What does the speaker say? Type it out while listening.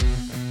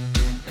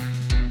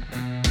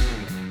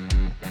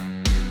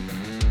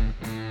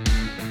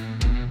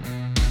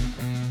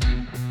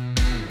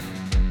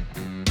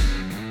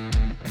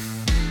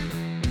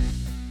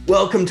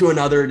Welcome to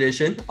another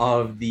edition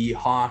of the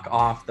Hawk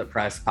Off the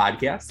Press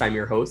podcast. I'm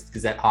your host,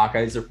 Gazette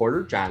Hawkeyes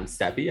reporter, John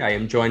Steppe. I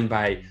am joined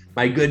by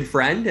my good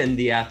friend and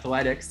the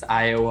Athletics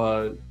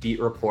Iowa beat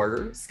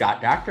reporter,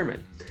 Scott Dochterman.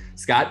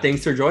 Scott,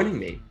 thanks for joining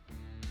me.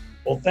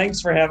 Well,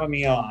 thanks for having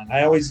me on.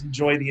 I always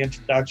enjoy the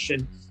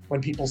introduction when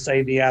people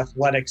say the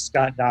athletic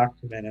Scott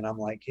Dochterman, and I'm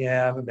like,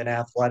 yeah, I haven't been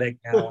athletic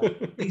now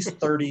at least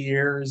 30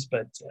 years,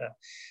 but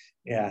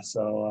I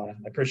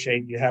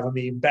appreciate you having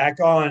me back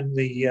on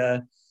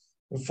the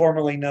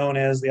formerly known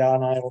as the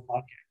On Iowa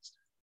podcast.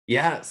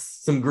 Yes,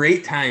 some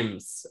great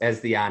times as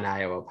the On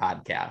Iowa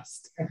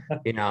podcast,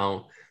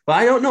 but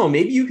I don't know,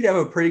 maybe you could have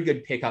a pretty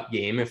good pickup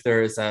game if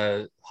there's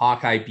a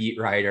Hawkeye beat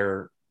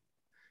writer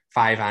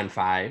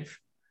 5-on-5.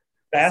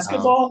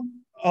 Basketball?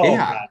 Oh,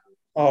 yeah. God.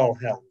 Oh,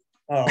 hell.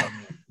 Oh,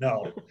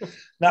 no,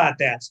 not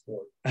that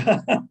sport.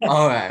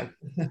 All right.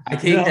 I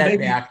take that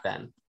back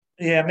then.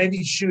 Yeah,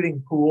 maybe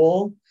shooting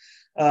pool.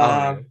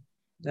 But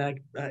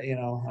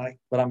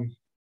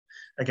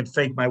I can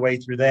fake my way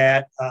through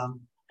that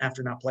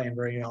after not playing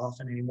very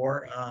often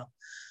anymore.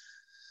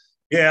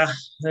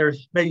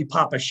 There's maybe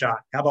pop a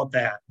shot. How about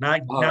that?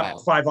 Not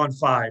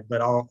 5-on-5,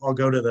 but we'll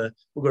go to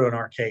an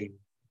arcade.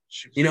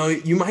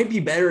 You might be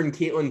better than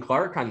Caitlin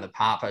Clark on the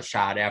pop-a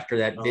shot after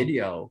that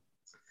video.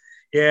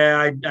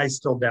 Yeah, I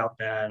still doubt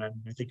that. I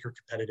think her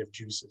competitive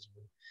juices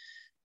will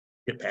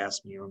get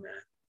past me on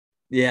that.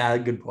 Yeah,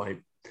 good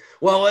point.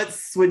 Well,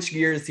 let's switch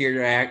gears here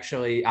to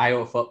actually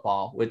Iowa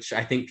football, which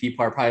I think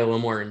people are probably a little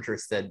more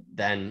interested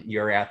than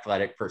your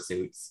athletic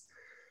pursuits.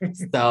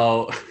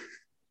 So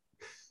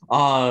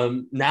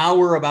now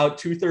we're about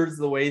 2/3 of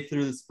the way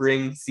through the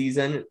spring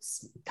season.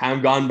 It's kind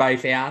of gone by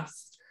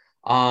fast.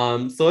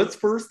 So let's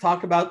first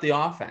talk about the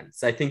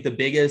offense. I think the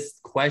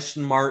biggest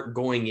question mark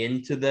going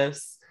into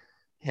this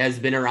has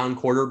been around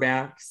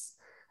quarterbacks.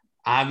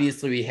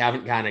 Obviously, we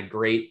haven't gotten a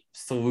great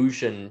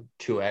solution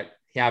to it,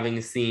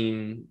 having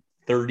seen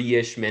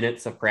 30-ish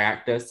minutes of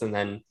practice and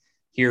then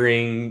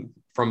hearing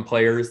from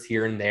players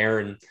here and there.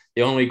 And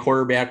the only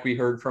quarterback we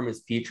heard from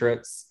is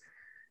Petras.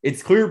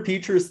 It's clear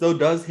Petras, though,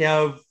 does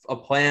have a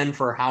plan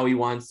for how he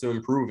wants to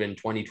improve in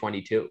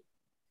 2022.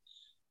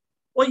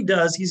 Well, he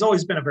does. He's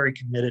always been a very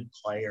committed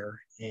player,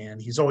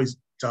 and he's always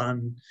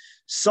done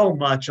so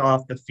much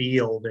off the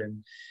field.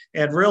 And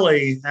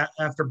really,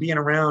 after being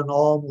around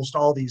almost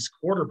all these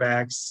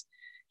quarterbacks,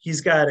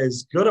 he's got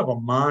as good of a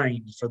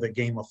mind for the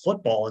game of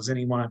football as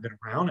anyone I've been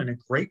around, and a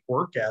great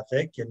work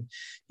ethic. And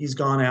he's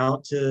gone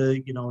out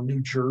to,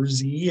 New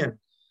Jersey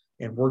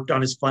and worked on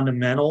his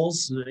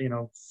fundamentals, he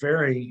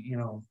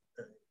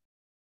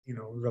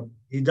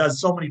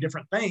does so many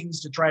different things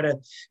to try to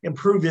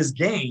improve his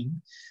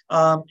game.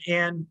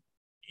 And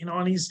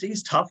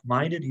he's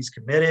tough-minded, he's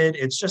committed.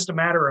 It's just a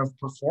matter of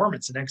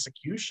performance and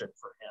execution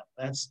for him.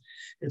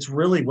 It's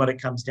really what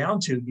it comes down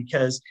to,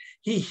 because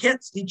he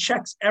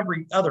checks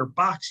every other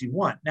box you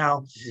want.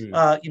 Now,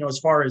 as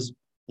far as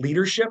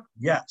leadership,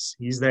 yes,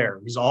 he's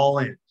there. He's all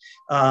in.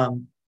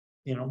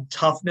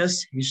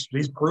 Toughness,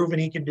 he's proven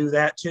he can do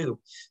that too.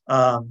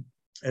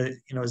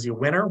 Is he a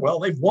winner? Well,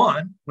 they've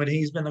won when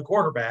he's been the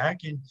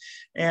quarterback,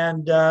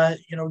 and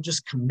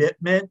just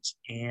commitment.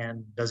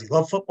 And does he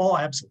love football?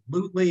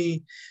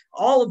 Absolutely.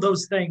 All of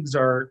those things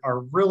are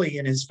really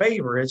in his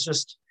favor. It's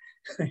just,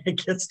 it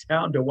gets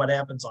down to what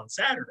happens on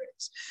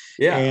Saturdays,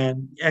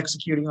 and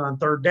executing on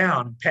third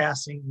down and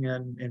passing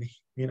and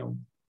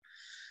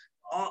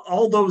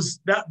all those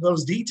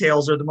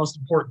details are the most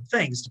important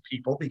things to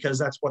people, because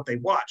that's what they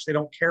watch. They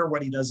don't care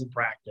what he does in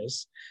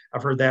practice.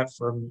 I've heard that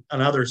from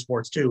other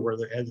sports too, where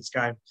this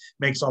guy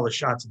makes all the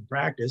shots in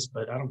practice,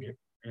 but I don't get,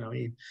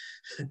 he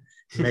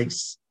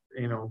makes,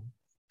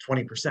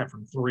 20%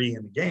 from three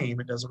in the game.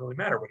 It doesn't really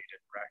matter what he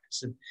did in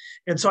practice.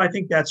 And so I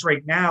think that's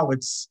right now,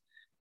 it's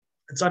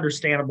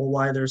understandable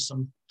why there's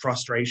some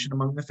frustration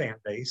among the fan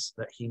base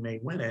that he may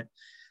win it.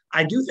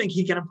 I do think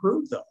he can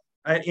improve though.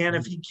 And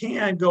if he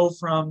can go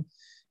from,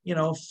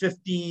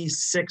 56%,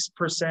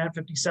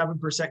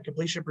 57%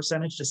 completion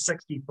percentage to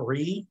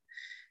 63%,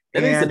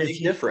 that makes a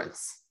big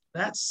difference.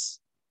 That's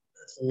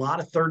a lot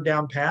of third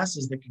down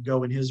passes that could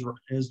go in his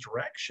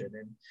direction.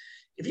 And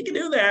if he can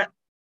do that,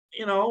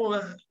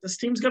 this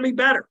team's going to be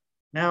better.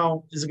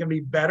 Now, is it going to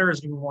be better? Is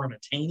it going to be more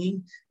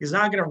entertaining? He's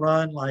not going to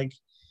run like,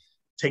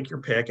 take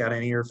your pick out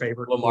any of your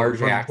favorite Lamar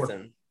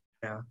Jackson.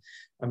 Yeah.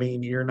 I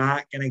mean, you're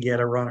not going to get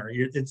a runner.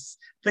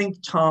 Think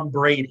Tom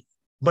Brady,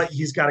 but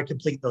he's got to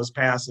complete those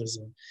passes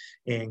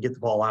and get the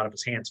ball out of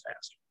his hands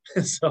faster.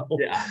 So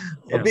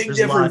a big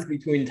difference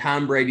between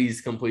Tom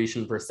Brady's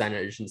completion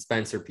percentage and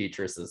Spencer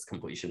Petras's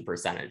completion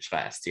percentage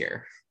last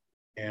year.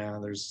 Yeah,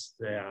 there's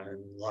a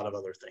lot of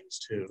other things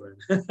too.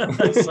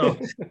 So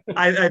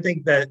I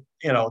think that,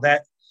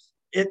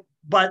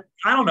 but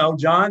I don't know,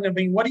 John. I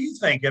mean, what do you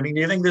think? I mean,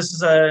 do you think this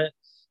is a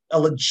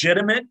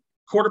legitimate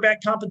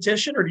quarterback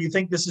competition, or do you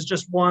think this is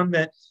just one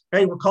that,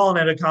 hey, we're calling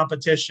it a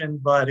competition,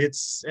 but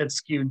it's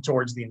skewed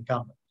towards the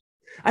incumbent?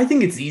 I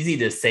think it's easy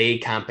to say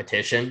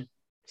competition.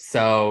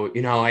 So,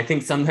 I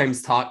think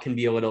sometimes talk can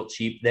be a little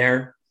cheap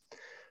there.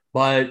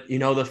 But,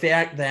 the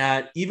fact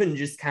that even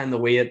just kind of the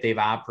way that they've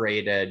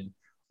operated,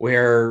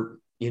 where,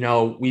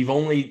 we've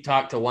only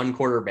talked to one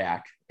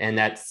quarterback, and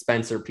that's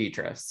Spencer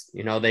Petras.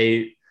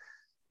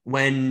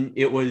 When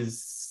it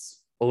was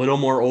a little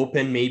more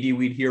open, maybe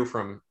we'd hear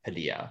from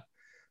Padilla.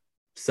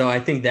 So I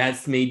think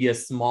that's maybe a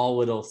small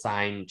little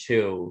sign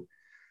too.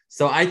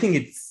 So I think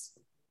it's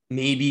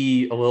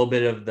maybe a little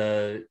bit of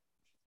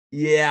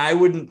I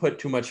wouldn't put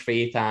too much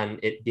faith on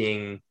it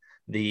being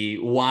the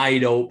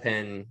wide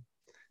open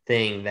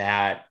thing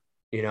that,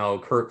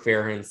 Kirk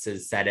Ferentz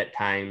has said at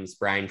times,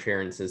 Brian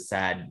Ferentz has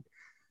said.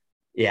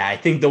 Yeah, I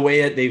think the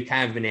way that they've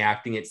kind of been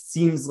acting, it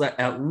seems like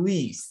at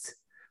least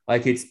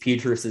like it's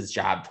Petrus's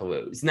job to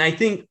lose. And I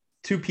think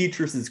to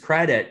Petrus's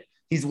credit,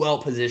 he's well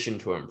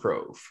positioned to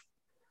improve.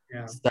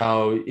 Yeah.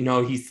 So,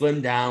 he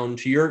slimmed down.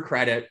 To your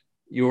credit,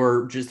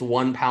 you're just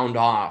 1 pound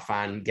off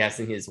on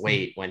guessing his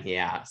weight when he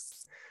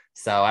asked.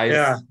 So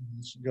you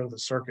should go to the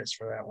circus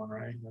for that one,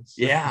 right?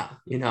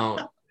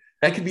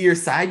 That could be your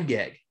side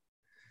gig.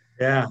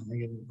 Yeah,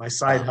 my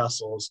side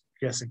hustle is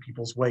guessing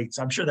people's weights.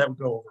 I'm sure that would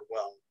go over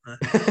well.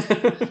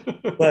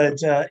 But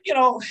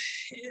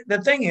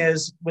the thing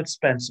is with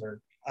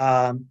Spencer,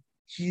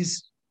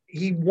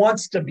 he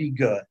wants to be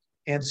good,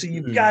 and so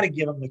you've got to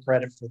give him the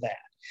credit for that.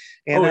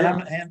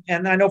 And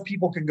and I know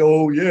people can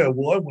go, oh yeah,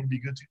 well I want to be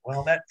good too.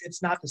 Well,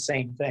 it's not the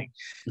same thing.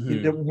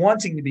 The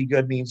wanting to be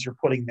good means you're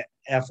putting the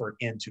effort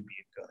into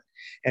being good,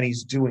 and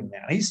he's doing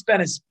that. He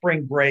spent his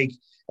spring break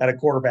at a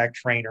quarterback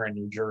trainer in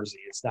New Jersey.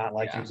 It's not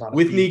like he was on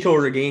with Nico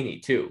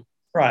Reganey too.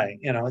 Right.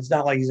 It's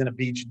not like he's in a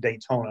beach in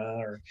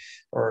Daytona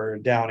or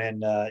down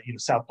in,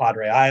 South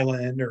Padre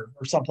Island or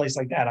someplace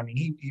like that. I mean,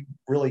 he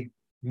really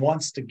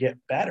wants to get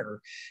better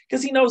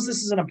because he knows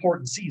this is an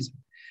important season.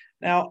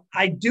 Now,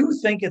 I do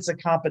think it's a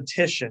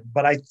competition,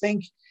 but I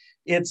think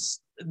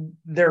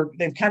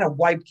they've kind of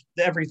wiped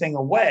everything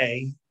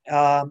away,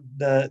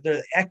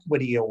 the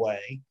equity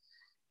away,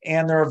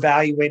 and they're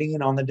evaluating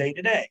it on the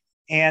day-to-day.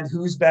 And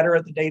who's better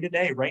at the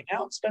day-to-day? Right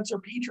now, it's Spencer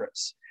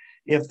Petras.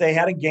 If they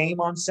had a game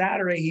on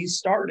Saturday, he's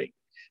starting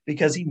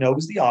because he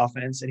knows the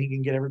offense and he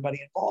can get everybody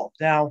involved.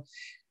 Now,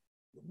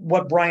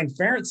 what Brian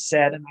Ferentz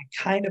said, and I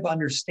kind of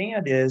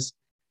understand, is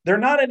they're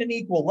not at an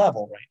equal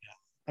level right now.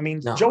 I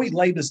mean, no. Joey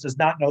Labus does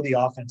not know the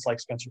offense like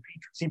Spencer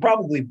Petras. He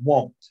probably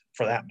won't,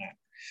 for that matter.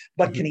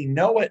 But can he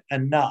know it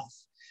enough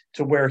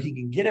to where he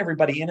can get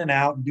everybody in and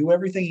out and do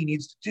everything he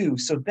needs to do?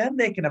 So then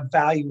they can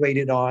evaluate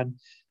it on,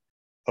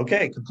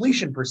 okay,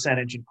 completion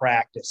percentage in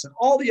practice and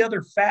all the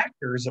other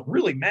factors that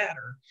really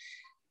matter.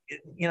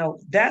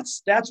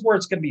 That's where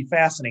it's going to be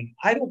fascinating.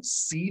 I don't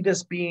see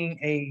this being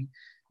a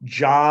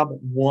job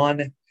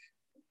won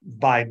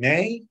by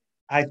May.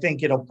 I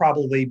think it'll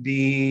probably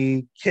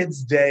be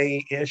Kids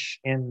Day-ish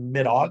in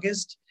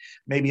mid-August,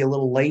 maybe a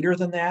little later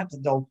than that.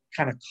 They'll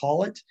kind of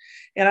call it.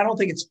 And I don't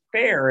think it's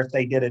fair if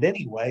they did it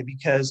anyway,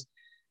 because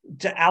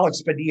to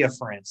Alex Padilla,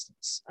 for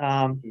instance,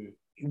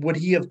 would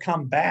he have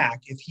come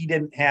back if he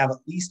didn't have at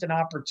least an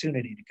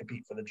opportunity to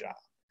compete for the job?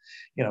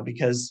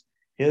 Because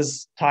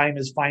his time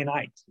is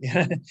finite.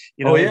 If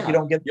you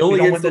don't get, you only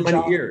get so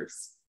many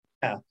years.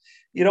 Yeah,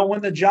 you don't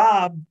win the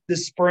job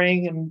this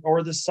spring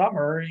or this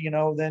summer.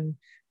 Then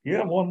you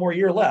have one more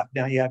year left.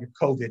 Now you have your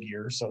COVID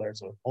year, so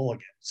there's a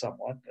mulligan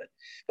somewhat,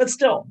 but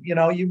still, you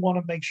want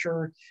to make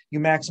sure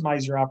you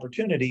maximize your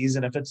opportunities.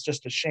 And if it's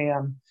just a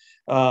sham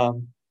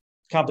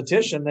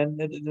competition, then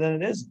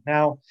it isn't.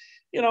 Now,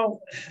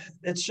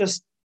 it's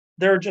just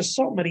there are just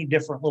so many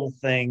different little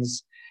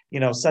things,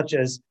 such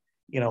as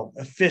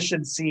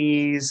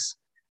efficiencies.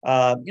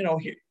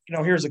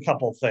 Here's a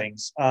couple of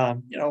things.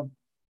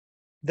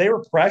 They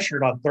were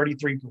pressured on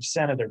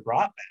 33% of their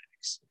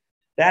dropbacks.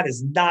 That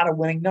is not a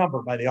winning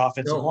number by the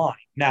offensive line.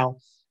 Now,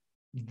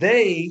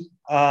 they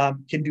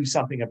can do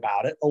something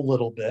about it a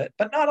little bit,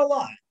 but not a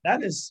lot.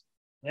 That is,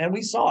 and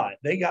we saw it.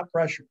 They got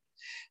pressured.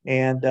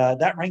 And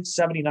that ranked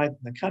 79th in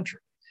the country.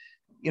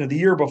 The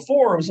year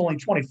before, it was only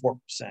 24%.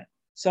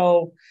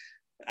 So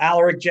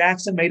Alaric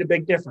Jackson made a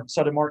big difference.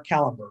 So did Mark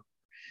Kallenberg.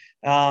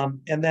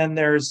 And then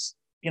there's,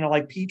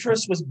 like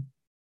Petras was,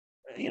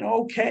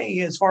 okay,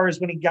 as far as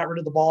when he got rid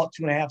of the ball at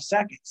 2.5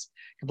 seconds,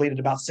 completed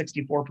about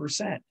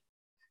 64%.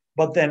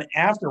 But then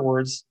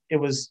afterwards, it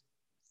was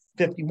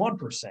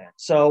 51%.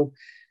 So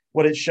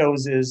what it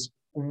shows is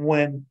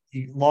when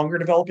longer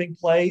developing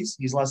plays,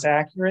 he's less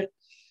accurate.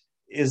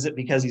 Is it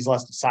because he's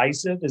less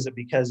decisive? Is it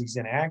because he's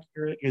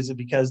inaccurate? Is it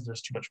because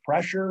there's too much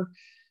pressure?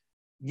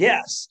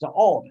 Yes, to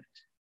all of it.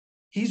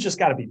 He's just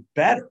got to be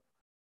better.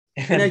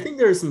 And I think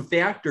there are some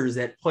factors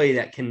at play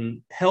that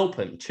can help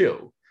him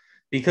too,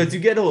 because you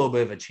get a little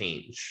bit of a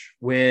change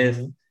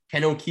with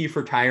Ken O'Keefe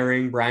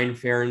retiring, Brian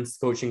Ferentz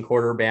coaching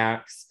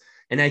quarterbacks.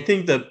 And I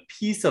think the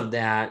piece of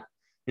that,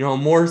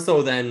 more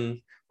so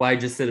than what I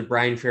just said of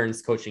Brian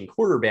Ferentz coaching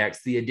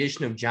quarterbacks, the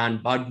addition of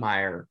John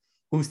Budmeyer,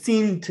 who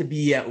seemed to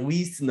be, at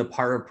least in the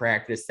part of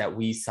practice that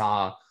we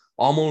saw,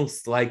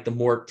 almost like the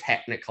more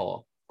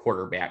technical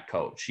quarterback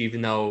coach,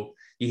 even though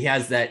he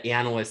has that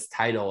analyst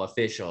title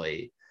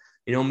officially.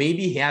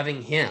 Maybe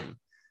having him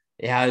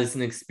as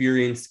an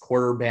experienced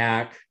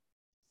quarterback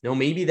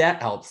maybe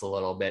that helps a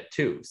little bit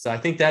too. So I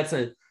think that's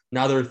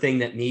another thing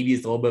that maybe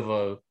is a little bit of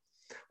a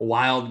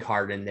wild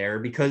card in there,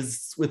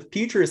 because with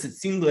Petras, it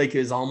seemed like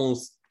there's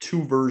almost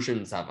two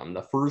versions of him,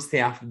 the first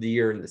half of the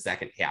year and the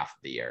second half of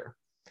the year.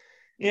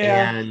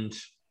 Yeah. And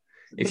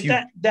if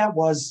but that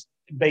was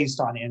based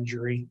on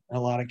injury in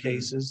a lot of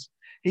cases.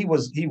 He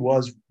was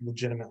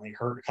legitimately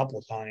hurt a couple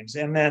of times.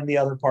 And then the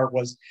other part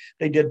was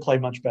they did play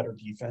much better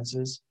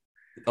defenses.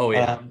 Oh,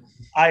 yeah.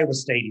 Iowa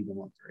State even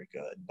looked very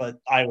good, but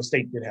Iowa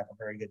State did have a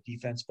very good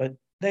defense. But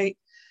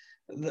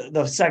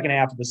the second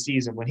half of the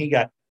season, when he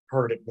got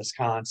hurt at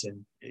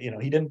Wisconsin, he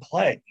didn't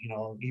play.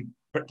 He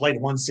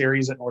played one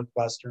series at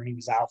Northwestern. He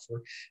was out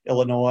for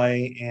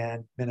Illinois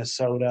and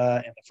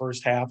Minnesota in the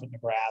first half at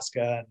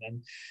Nebraska.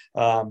 And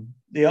then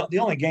the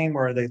only game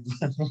where they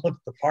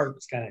looked the part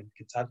was kind of in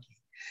Kentucky.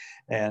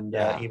 And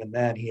even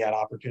then he had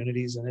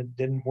opportunities and it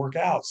didn't work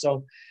out.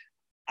 So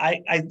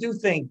I do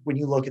think when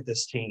you look at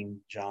this team,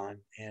 John,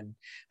 and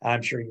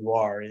I'm sure you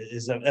are,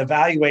 is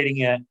evaluating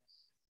it,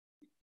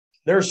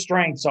 their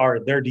strengths are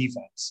their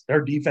defense.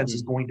 Their defense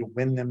is going to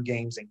win them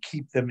games and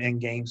keep them in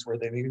games where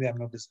they maybe have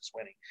no business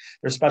winning.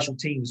 Their special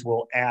teams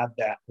will add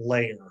that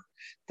layer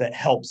that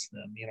helps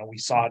them. We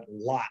saw it a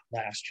lot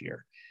last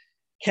year.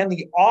 Can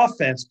the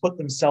offense put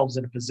themselves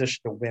in a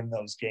position to win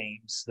those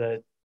games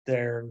that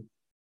they're,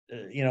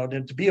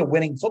 to be a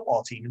winning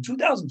football team? In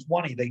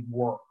 2020, they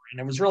were,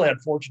 and it was really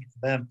unfortunate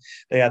for them.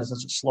 They had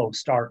such a slow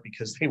start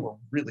because they were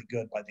really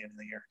good by the end of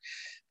the year.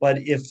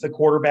 But if the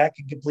quarterback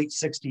can complete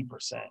 60%,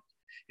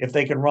 if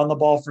they can run the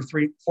ball for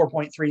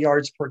 4.3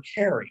 yards per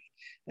carry,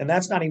 and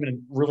that's not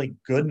even really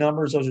good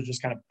numbers, those are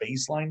just kind of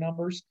baseline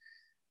numbers,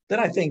 then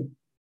I think,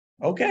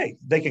 okay,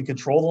 they can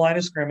control the line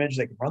of scrimmage,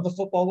 they can run the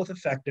football with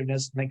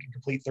effectiveness, and they can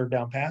complete third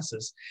down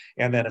passes.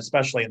 And then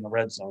especially in the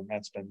red zone,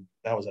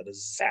 that was a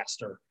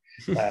disaster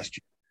last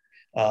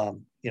year.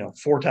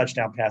 4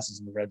 touchdown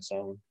passes in the red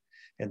zone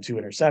and 2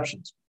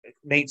 interceptions.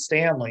 Nate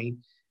Stanley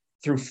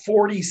threw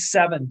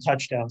 47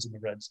 touchdowns in the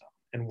red zone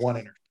and 1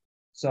 interception.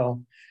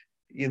 So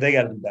they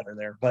got to do better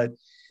there.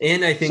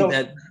 And I think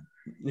that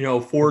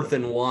 4th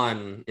and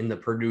 1 in the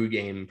Purdue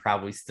game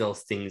probably still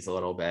stings a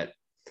little bit.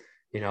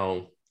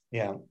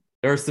 Yeah,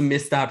 there are some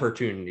missed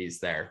opportunities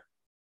there.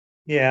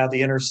 Yeah,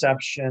 the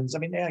interceptions. I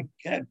mean, they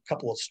had a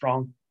couple of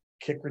strong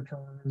kick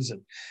returns,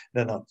 and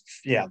then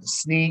the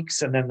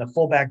sneaks, and then the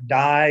fullback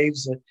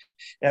dives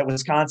at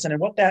Wisconsin. And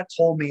what that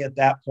told me at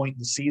that point in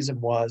the season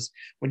was,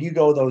 when you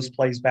go those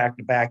plays back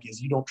to back,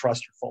 is you don't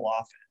trust your full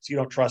offense. You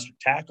don't trust your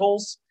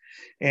tackles,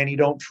 and you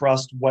don't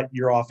trust what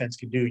your offense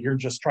can do. You're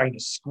just trying to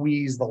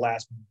squeeze the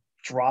last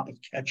drop of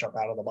ketchup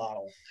out of the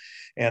bottle.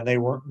 And they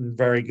weren't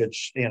very good,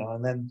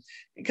 and then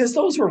because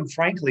those were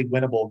frankly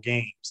winnable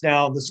games.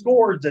 Now, the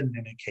score didn't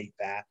indicate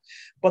that,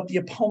 but the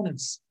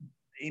opponents,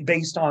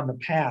 based on the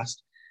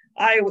past,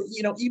 Iowa,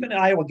 even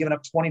Iowa giving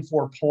up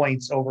 24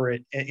 points over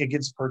it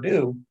against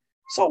Purdue,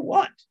 so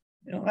what?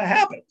 That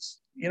happens.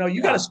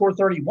 You got to score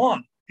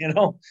 31.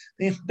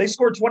 They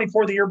scored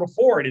 24 the year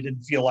before, and it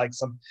didn't feel like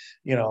some,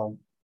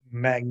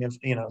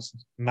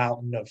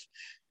 mountain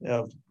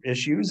of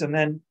issues. And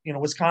then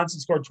Wisconsin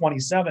scored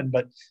 27,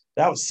 but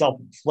that was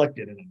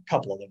self-inflicted in a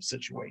couple of those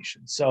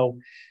situations. So,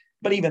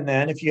 but even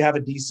then, if you have a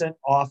decent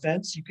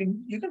offense, you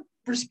can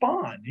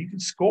respond, you can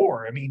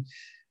score. I mean,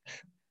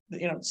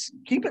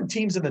 keeping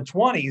teams in the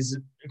 20s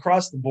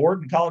across the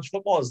board in college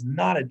football is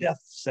not a death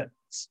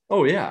sentence.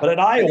 Oh yeah, but at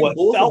Iowa,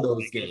 both of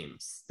those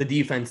games, the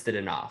defense did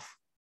enough.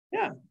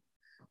 Yeah,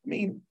 I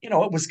mean,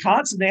 at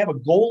Wisconsin, they have a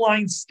goal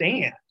line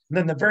stand. And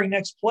then the very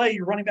next play,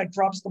 your running back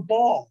drops the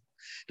ball,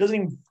 doesn't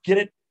even get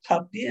it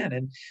tucked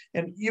in.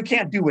 And you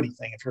can't do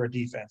anything if you're a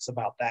defense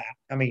about that.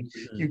 I mean,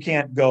 you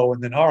can't go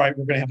and then, all right,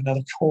 we're going to have another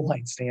goal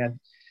line stand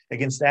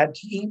against that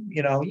team.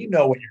 You know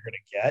what you're going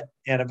to get.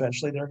 And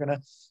eventually they're going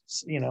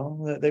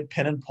to, they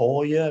pin and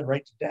pull you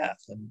right to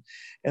death.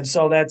 And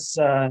so that's,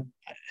 but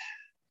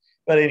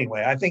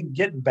anyway, I think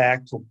getting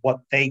back to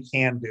what they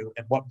can do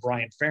and what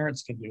Brian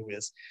Ferentz can do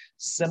is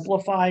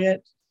simplify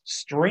it,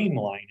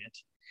 streamline it.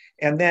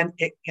 And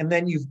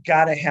then you've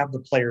got to have the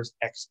players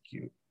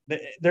execute.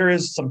 There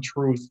is some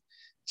truth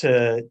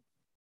to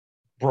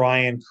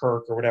Brian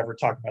Kirk or whatever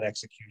talking about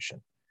execution.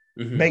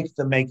 Mm-hmm. Make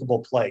the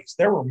makeable plays.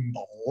 There were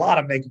a lot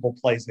of makeable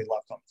plays they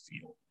left on the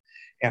field.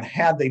 And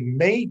had they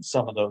made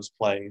some of those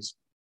plays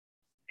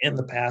in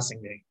the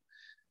passing game,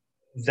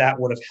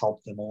 that would have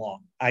helped them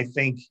along. I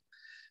think,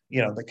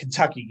 the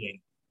Kentucky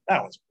game,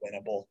 that was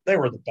winnable. They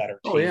were the better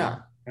team. Oh, yeah.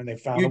 And they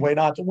found a way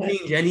not to win.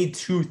 Change any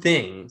two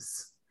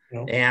things.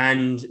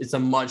 And it's a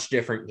much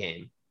different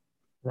game.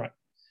 Right.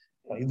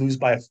 You lose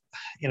by,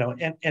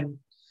 and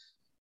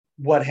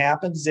what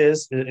happens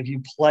is that if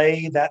you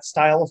play that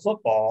style of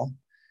football,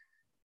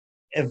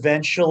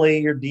 eventually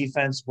your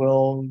defense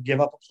will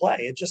give up a play.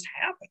 It just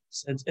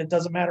happens. It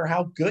doesn't matter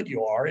how good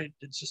you are.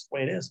 It's just the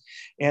way it is.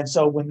 And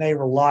so when they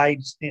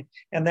relied,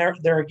 and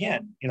they're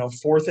again,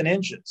 4th and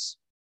inches,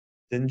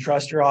 didn't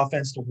trust your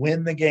offense to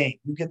win the game.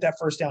 You get that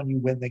first down, you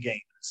win the game.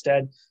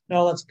 Instead,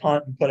 no, let's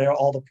punt and put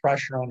all the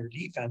pressure on your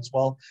defense.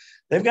 Well,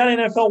 they've got an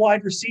NFL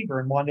wide receiver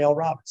in Wan'Dale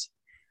Robinson.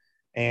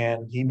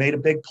 and he made a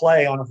big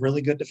play on a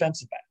really good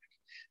defensive back.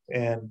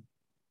 And,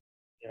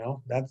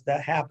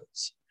 that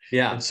happens.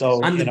 Yeah. And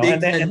so, on the and Big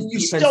then Ten you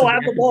still defensive have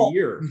back the of the ball.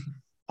 year.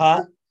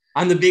 Huh?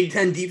 On the Big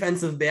Ten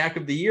defensive back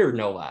of the year,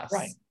 no less.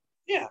 Right.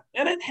 Yeah.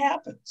 And it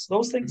happens.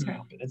 Those things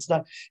happen. It's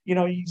not,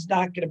 he's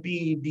not going to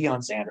be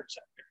Deion Sanders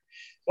out there.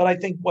 But I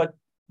think what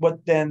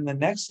then the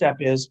next step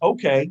is,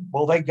 okay,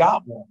 well, they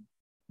got one.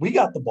 We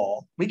got the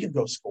ball. We can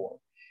go score.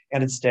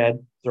 And instead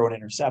throw an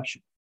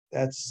interception.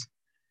 That's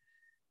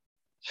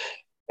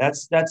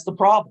the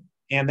problem.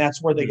 And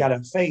that's where they got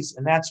to face.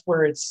 And that's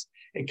where it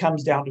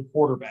comes down to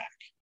quarterback.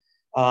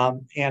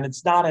 And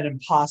it's not an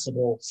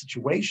impossible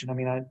situation. I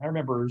mean, I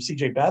remember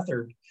C.J.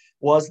 Beathard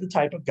was the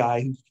type of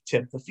guy who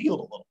tipped the field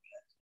a little bit.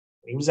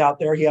 When he was out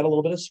there, he had a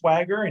little bit of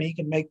swagger, and he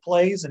can make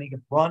plays, and he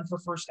can run for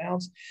first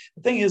downs.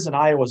 The thing is, in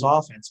Iowa's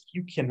offense, if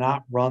you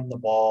cannot run the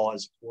ball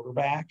as a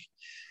quarterback,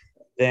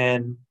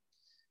 then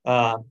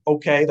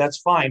okay, that's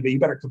fine, but you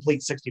better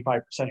complete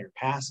 65% of your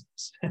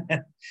passes.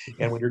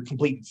 And when you're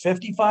completing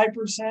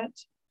 55%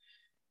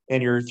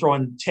 and you're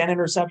throwing 10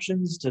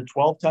 interceptions to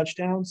 12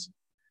 touchdowns,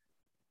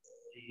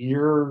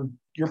 you're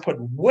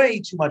putting way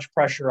too much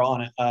pressure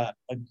on a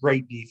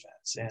great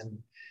defense.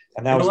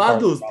 And that was a lot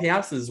of those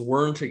passes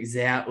weren't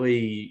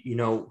exactly,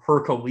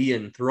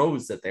 Herculean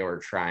throws that they were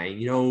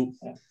trying.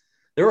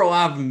 There were a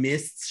lot of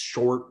missed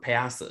short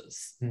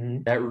passes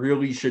that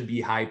really should be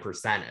high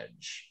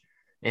percentage.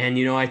 And,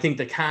 I think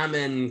the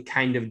common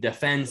kind of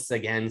defense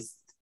against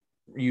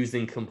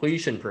using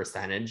completion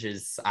percentage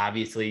is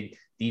obviously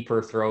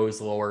deeper throws,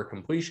 lower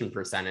completion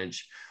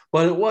percentage.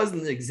 But it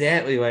wasn't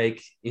exactly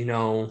like,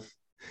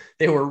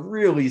 they were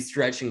really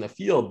stretching the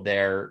field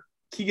there.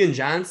 Keegan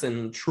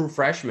Johnson, true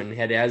freshman,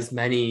 had as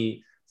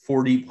many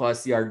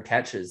 40-plus yard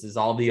catches as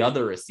all the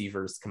other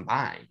receivers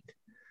combined.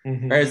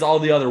 Or as all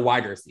the other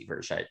wide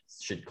receivers, I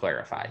should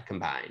clarify,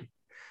 combined.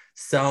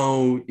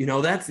 So,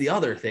 that's the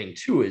other thing,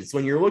 too, is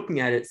when you're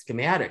looking at it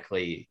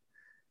schematically,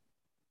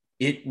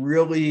 it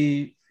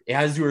really,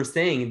 as you were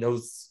saying,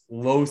 those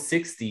low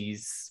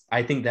 60s,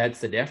 I think that's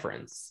the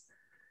difference.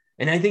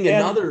 And I think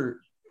another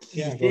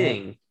key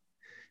thing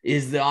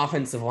is the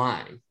offensive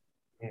line.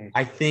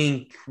 I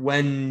think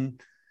when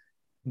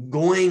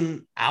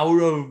going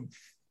out of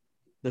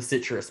the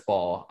Citrus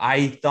Bowl,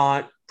 I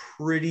thought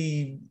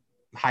pretty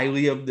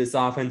highly of this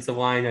offensive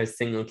line. I was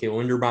thinking, okay,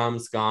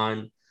 Linderbaum's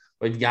gone.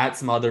 We've got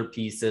some other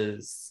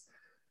pieces.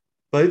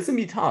 But it's going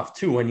to be tough,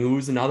 too, when you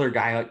lose another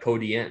guy like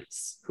Cody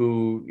Ince,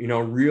 who,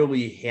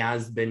 really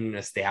has been an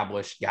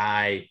established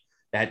guy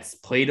that's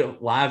played a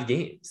lot of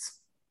games.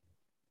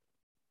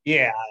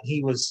 Yeah,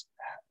 he was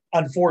 –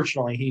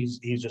 unfortunately,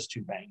 he's just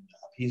too banged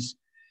up.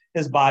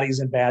 His body's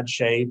in bad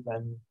shape,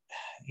 and,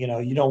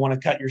 you don't want to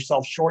cut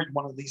yourself short. You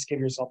want to at least give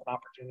yourself an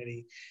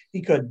opportunity.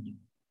 He couldn't.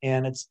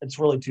 And it's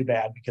really too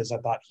bad because I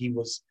thought he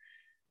was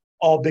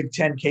all Big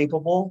Ten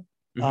capable,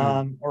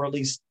 or at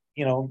least,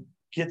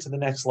 get to the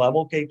next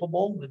level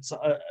capable. It's,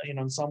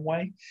 in some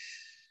way.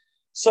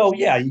 So,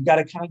 yeah, you got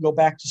to kind of go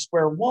back to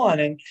square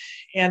one.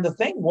 And the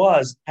thing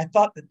was, I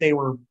thought that they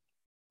were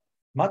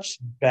much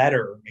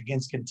better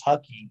against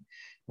Kentucky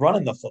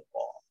running the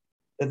football,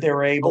 that they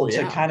were able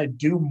to kind of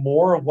do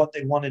more of what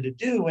they wanted to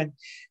do.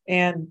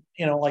 And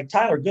like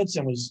Tyler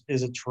Goodson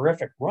is a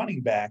terrific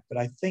running back, but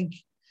I think,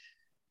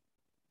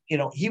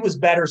 he was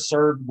better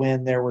served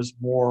when there was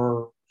a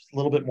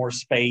little bit more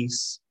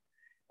space,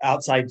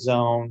 outside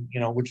zone,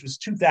 which was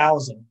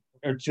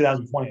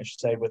 2020, I should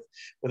say, with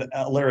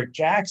Alaric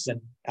Jackson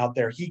out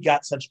there. He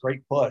got such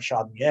great push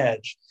on the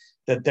edge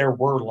that there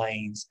were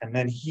lanes, and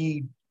then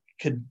he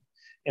could,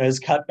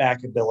 his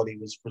cutback ability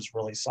was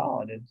really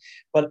solid.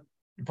 But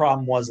the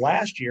problem was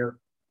last year,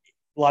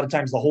 a lot of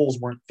times the holes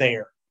weren't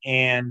there,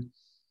 and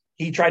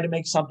he tried to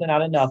make something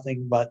out of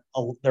nothing, but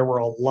there were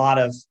a lot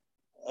of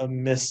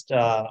missed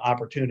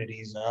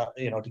opportunities,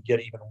 to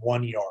get even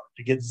 1 yard,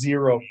 to get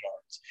 0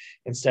 yards.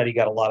 Instead, he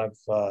got a lot of,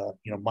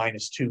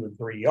 -2 and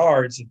 3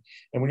 yards.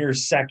 And when you're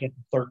second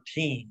and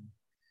 13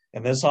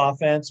 in this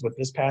offense with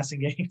this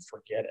passing game,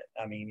 forget it.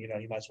 I mean,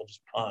 you might as well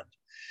just punt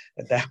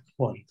at that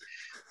point.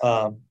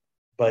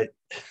 But,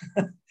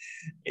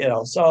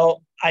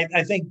 so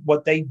I think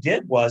what they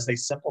did was they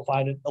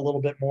simplified it a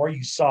little bit more.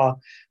 You saw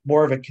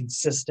more of a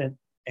consistent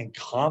and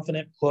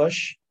confident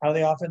push out of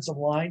the offensive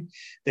line.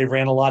 They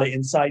ran a lot of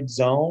inside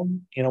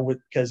zone,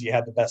 because you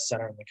had the best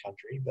center in the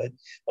country, but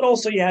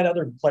also you had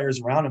other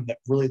players around him that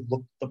really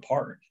looked the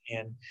part.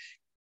 And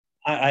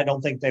I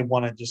don't think they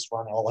want to just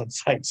run all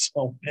inside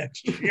zone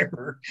next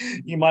year.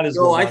 You might as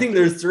well. I think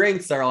their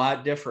strengths are a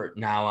lot different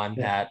now on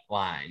that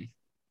line.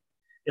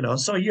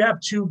 So you have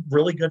two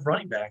really good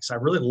running backs. I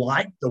really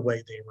liked the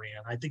way they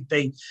ran. I think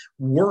they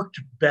worked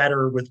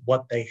better with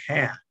what they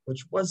had,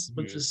 which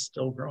is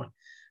still growing.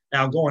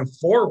 Now going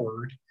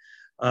forward,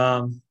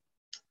 it's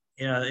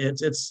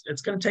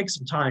going to take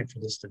some time for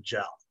this to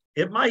gel.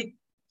 It might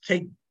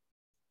take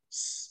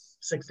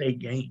 6 to 8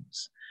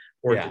 games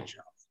for it to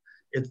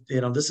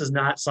gel. This is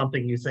not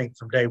something you think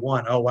from day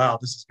one, oh wow,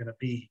 this is going to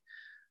be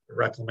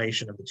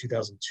reclamation of the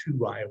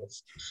 2002 Iowa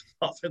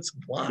offensive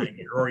line,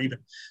 or even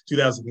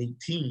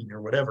 2018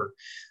 or whatever.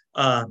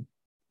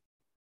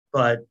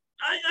 But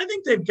I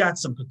think they've got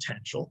some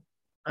potential.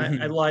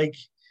 I like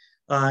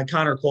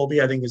Connor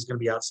Colby. I think is going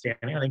to be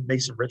outstanding. I think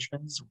Mason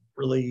Richmond's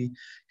really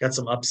got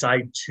some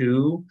upside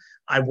too.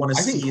 I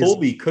think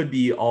Colby could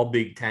be all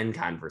Big Ten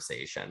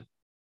conversation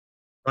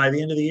by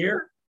the end of the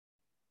year.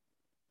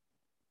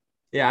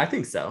 Yeah, I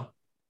think so.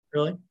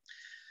 Really?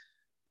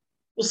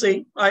 We'll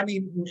see. I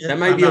mean, that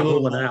might be a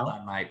little bold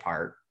on my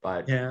part,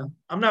 but yeah,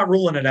 I'm not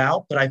ruling it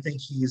out. But I think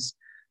he's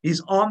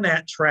on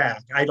that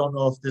track. I don't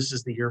know if this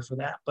is the year for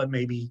that, but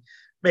maybe.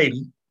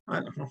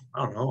 I don't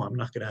know. I'm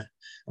not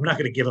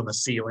gonna give him a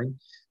ceiling.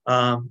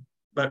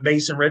 But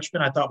Mason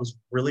Richmond, I thought was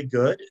really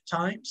good at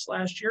times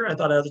last year. I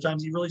thought at other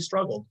times he really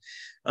struggled.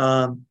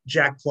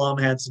 Jack Plum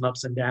had some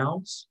ups and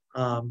downs,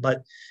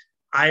 but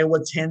Iowa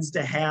tends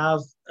to have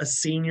a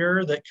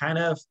senior that kind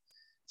of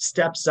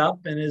steps up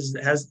and it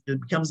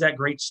becomes that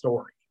great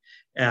story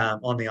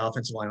on the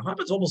offensive line. It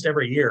happens almost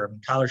every year. I mean,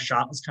 Kyler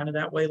Schott was kind of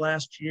that way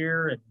last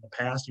year. And in the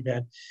past, you've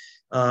had,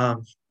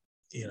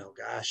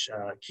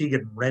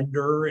 Keegan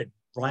Render and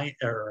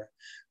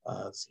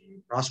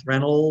Ross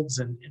Reynolds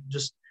and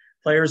just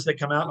players that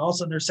come out and all of a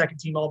sudden they're second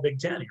team all Big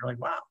Ten. You're like,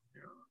 wow,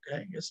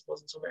 okay, I guess it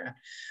wasn't so bad.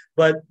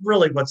 But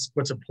really what's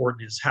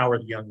important is how are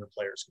the younger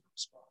players going to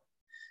respond?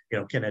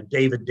 Can a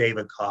David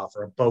Davidkoff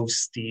or a Bo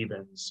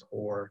Stevens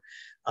or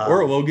a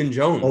Logan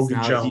Jones.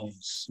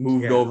 He's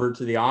moved over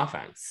to the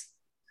offense.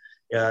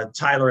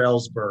 Tyler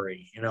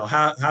Ellsbury,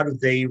 how do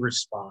they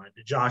respond?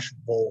 To Josh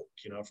Volk,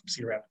 from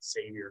Cedar Rapids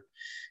Xavier,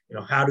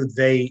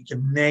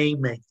 can they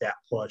make that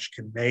push?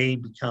 Can they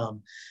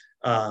become,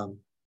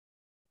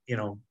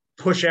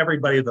 push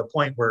everybody to the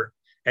point where,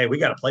 hey, we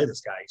got to play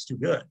this guy. He's too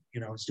good.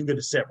 It's too good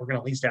to sit. We're going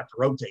to at least have to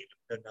rotate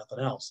him and nothing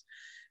else.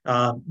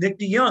 Nick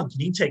DeYoung, can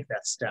he take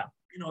that step?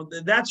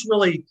 That's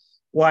really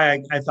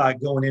why I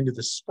thought going into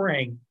the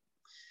spring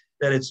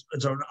that it's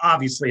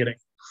obviously a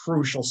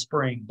crucial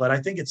spring, but I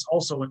think it's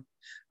also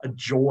a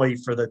joy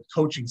for the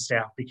coaching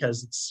staff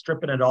because it's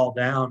stripping it all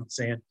down and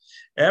saying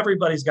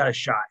everybody's got a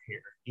shot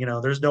here.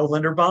 There's no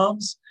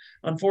Linderbaums,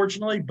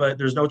 unfortunately, but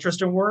there's no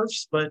Tristan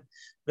Wirfs, but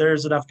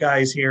there's enough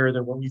guys here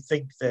that when we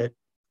think that,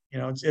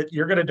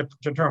 you're going to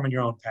determine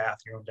your own path,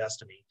 your own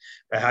destiny,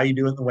 by how you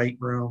do it in the weight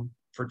room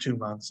for 2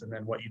 months, and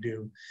then what you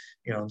do,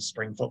 in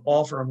spring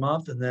football for a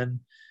month, and then,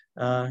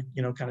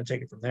 kind of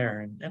take it from there.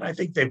 And I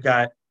think they've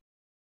got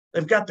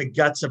the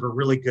guts of a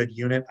really good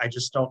unit. I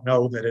just don't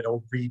know that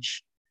it'll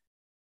reach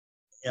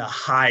a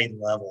high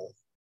level,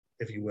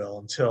 if you will,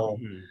 until,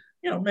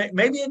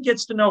 maybe it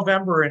gets to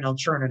November and they'll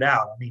churn it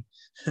out. I mean,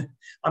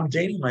 I'm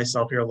dating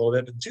myself here a little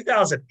bit, but in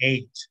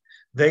 2008,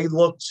 they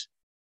looked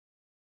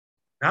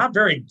not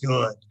very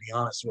good, to be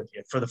honest with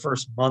you, for the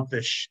first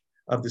month-ish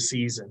of the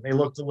season. They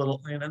looked a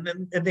little, and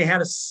they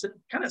had a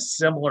kind of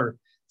similar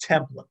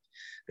template.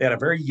 They had a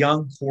very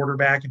young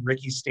quarterback in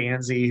Ricky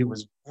Stanzi, who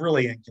was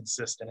really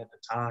inconsistent at the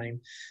time.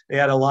 They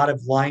had a lot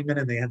of linemen,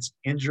 and they had some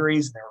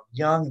injuries, and they were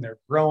young and they're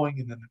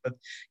growing. But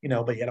you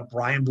had a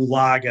Brian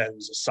Bulaga,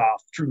 who's a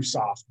true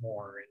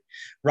sophomore, and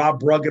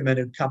Rob Bruggeman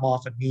had come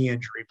off a knee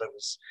injury, but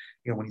was,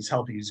 when he's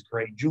healthy, he's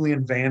great.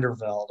 Julian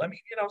Vandervelde. I mean,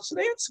 so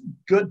they had some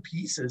good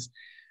pieces.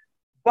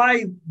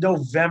 By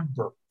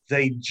November,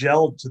 they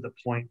gelled to the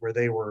point where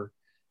they were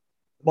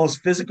the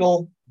most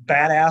physical,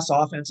 badass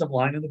offensive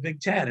line in the Big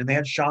Ten. And they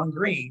had Sean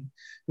Green,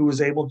 who was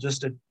able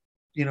just to,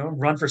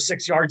 run for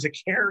 6 yards a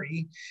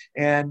carry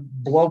and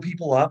blow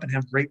people up and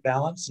have great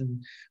balance,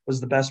 and was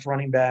the best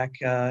running back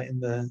in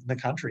the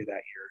country that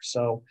year.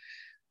 So,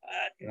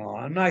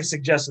 I'm not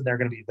suggesting they're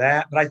going to be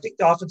that, but I think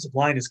the offensive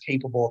line is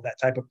capable of that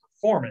type of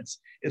performance.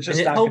 It's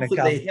just not going to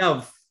come. They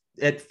have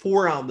at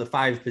 4 out of the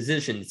 5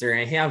 positions, they're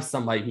going to have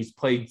somebody who's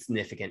played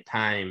significant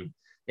time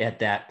at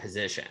that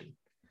position,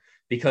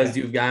 because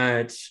you've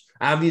got,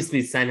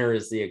 obviously center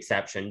is the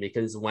exception,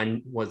 because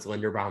when was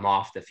Linderbaum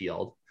off the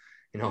field?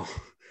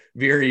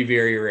 Very,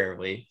 very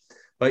rarely.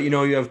 But, you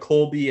have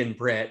Colby and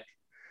Britt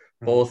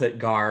both at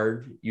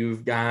guard.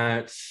 You've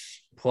got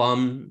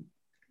Plum,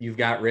 you've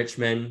got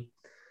Richmond,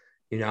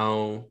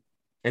 and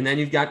then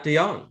you've got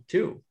DeYoung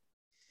too.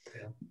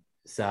 Yeah.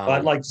 So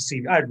I'd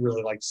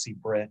really like to see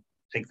Britt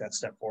take that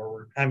step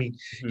forward. I mean,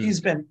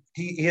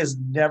 he has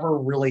never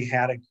really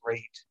had a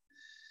great,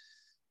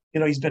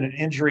 he's been an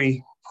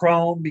injury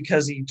prone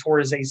because he tore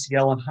his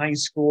ACL in high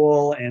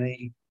school, and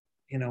he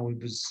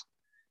was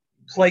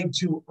played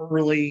too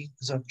early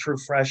as a true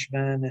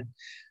freshman. And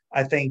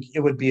I think it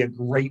would be a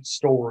great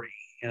story,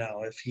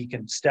 if he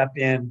can step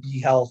in, be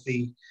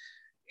healthy.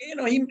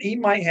 He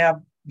might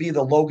be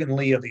the Logan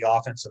Lee of the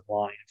offensive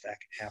line, if that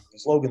can happen.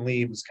 Because Logan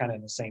Lee was kind of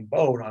in the same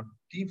boat on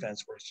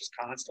defense, where it's just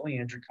constantly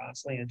injured.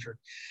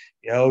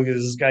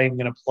 Is this guy even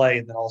going to play?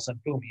 And then all of a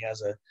sudden, boom, he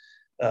has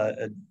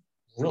a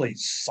really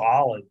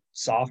solid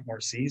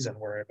sophomore season,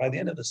 where by the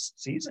end of the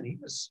season, he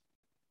was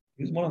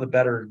one of the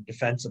better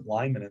defensive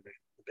linemen in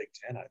the Big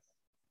Ten, I think.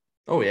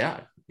 Oh, yeah.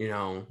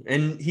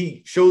 And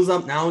he shows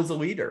up now as a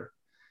leader.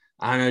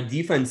 on a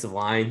defensive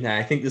line.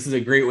 I think this is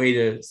a great way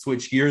to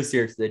switch gears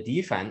here to the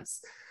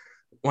defense.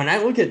 When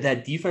I look at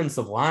that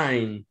defensive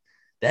line,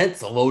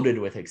 that's loaded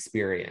with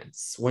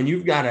experience. When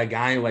you've got a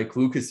guy like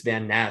Lucas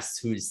Van Ness,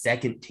 who's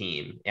second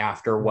team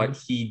after what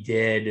he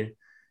did,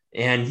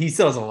 and he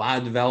still has a lot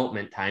of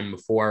development time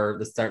before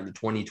the start of the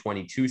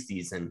 2022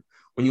 season.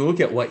 When you look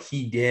at what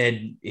he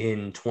did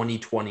in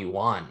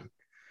 2021,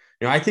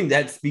 I think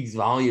that speaks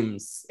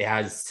volumes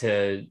as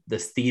to the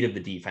state of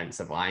the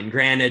defensive line.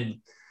 Granted,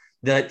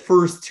 that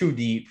first two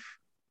deep,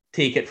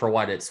 take it for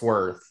what it's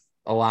worth,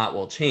 a lot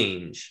will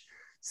change.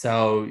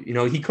 So,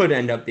 he could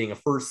end up being a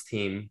first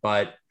team,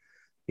 but,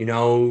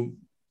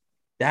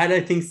 that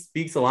I think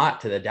speaks a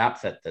lot to the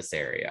depth at this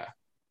area.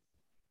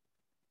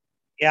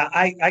 Yeah,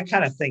 I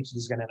kind of think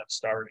he's going to end up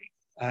starting.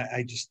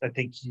 I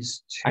think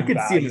he's too I could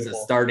valuable. see him as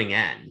a starting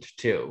end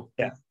too.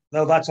 Yeah,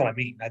 no, that's what I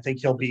mean. I think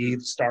he'll be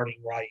the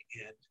starting right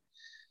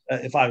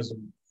end. If I was,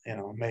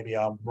 maybe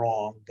I'm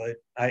wrong, but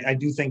I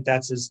do think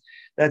that's his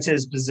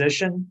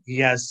position. He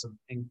has some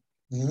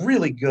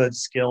really good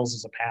skills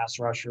as a pass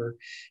rusher.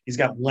 He's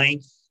got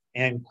length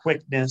and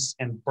quickness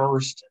and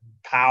burst and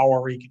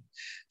power. He can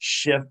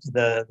shift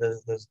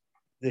the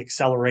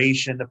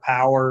acceleration, the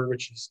power,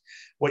 which is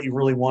what you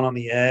really want on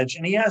the edge.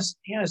 And he has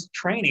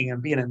training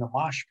and being in the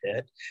mosh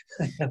pit,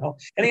 and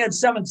he had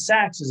 7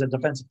 sacks as a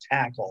defensive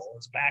tackle.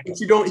 As backup. Which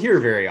you don't hear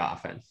very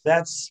often.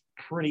 That's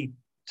pretty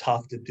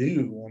tough to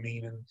do. I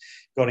mean, and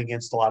going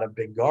against a lot of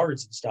big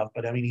guards and stuff,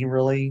 but I mean, he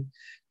really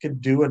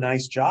could do a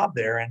nice job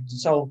there. And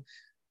so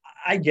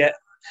I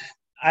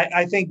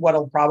think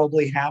what'll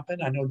probably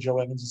happen, I know Joe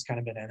Evans has kind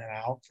of been in and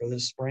out for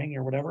this spring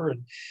or whatever.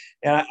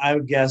 And I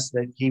would guess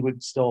that he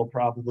would still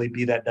probably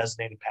be that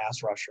designated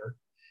pass rusher.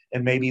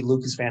 And maybe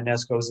Lucas Van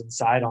Ness goes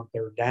inside on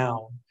third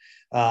down.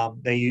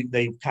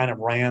 They kind of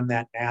ran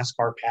that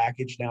NASCAR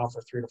package now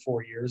for 3 to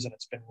 4 years, and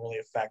it's been really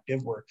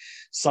effective where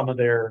some of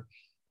their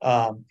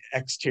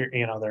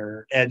exterior,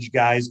 their edge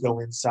guys go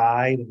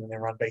inside, and then they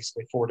run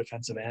basically 4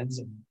 defensive ends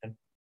and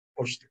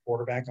push the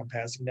quarterback on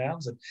passing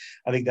downs. And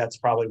I think that's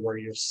probably where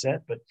you're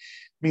set. But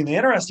I mean, the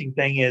interesting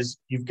thing is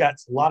you've got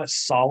a lot of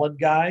solid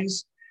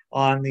guys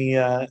on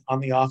the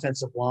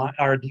offensive line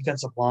or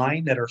defensive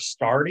line that are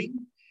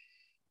starting.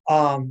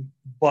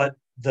 But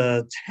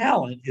the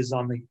talent is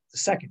on the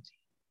second team.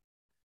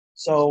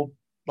 So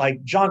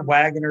like John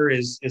Wagner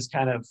is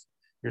kind of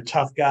your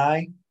tough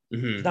guy.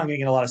 Mm-hmm. He's not going to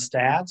get a lot of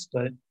stats,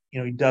 but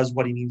he does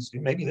what he needs to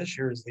do. Maybe this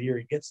year is the year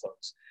he gets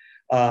those.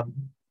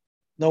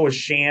 Noah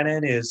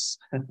Shannon is,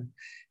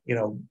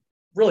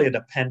 really a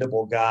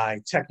dependable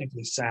guy,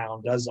 technically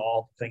sound, does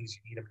all the things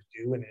you need him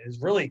to do, and is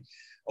really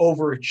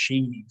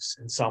overachieves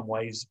in some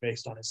ways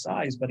based on his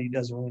size, but he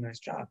does a really nice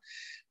job.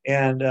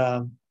 And,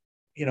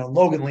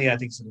 Logan Lee, I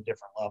think, is at a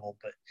different level,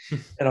 but,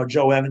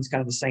 Joe Evans,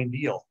 kind of the same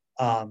deal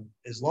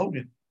as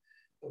Logan.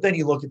 But then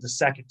you look at the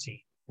second team,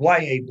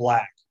 Y.A.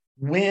 Black,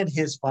 when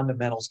his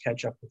fundamentals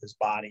catch up with his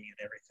body and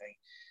everything,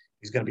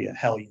 he's going to be a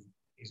hellion.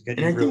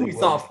 And I think we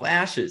saw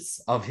flashes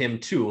of him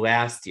too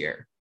last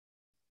year.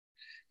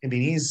 I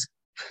mean, he's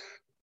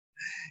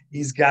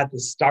got the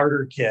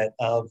starter kit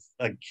of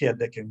a kid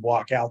that can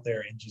walk out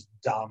there and just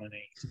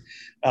dominate.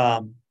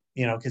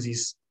 Because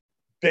he's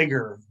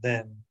bigger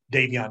than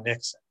Davion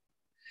Nixon,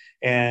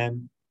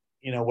 and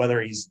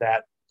whether he's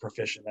that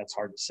proficient, that's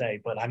hard to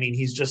say. But I mean,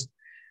 he's just,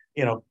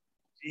 they've had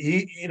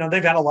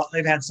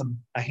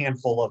a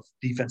handful of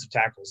defensive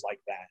tackles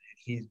like that.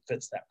 He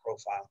fits that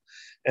profile.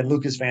 And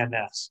Lucas Van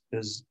Ness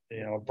is,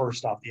 a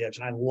burst off the edge.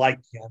 And I like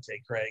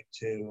Keontae Craig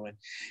too.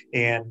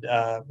 And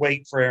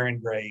wait for Aaron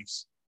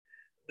Graves.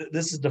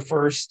 This is the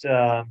first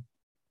time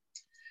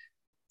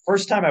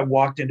I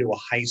walked into a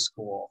high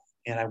school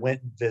and I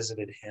went and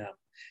visited him.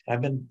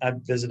 I've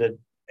visited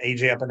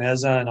AJ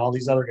Epineza and all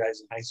these other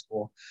guys in high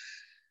school.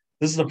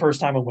 This is the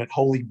first time I went,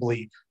 holy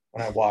bleep,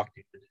 when I walked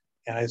in.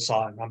 And I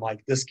saw him. I'm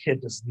like, this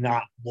kid does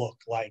not look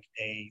like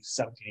a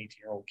 17,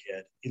 18-year-old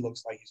kid. He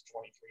looks like he's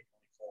 23,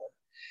 24.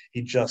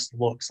 He just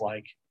looks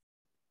like,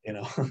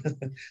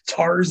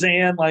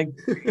 Tarzan, like,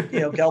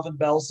 Kelvin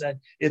Bell said.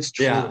 It's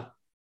true. Yeah.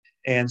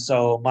 And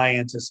so my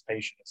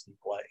anticipation is he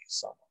plays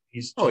someone.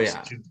 He's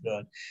just too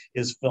good.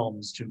 His film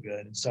is too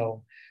good. And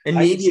so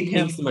maybe it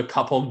takes him a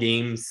couple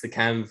games to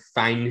kind of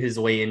find his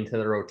way into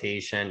the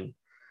rotation.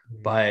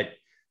 Mm-hmm. But,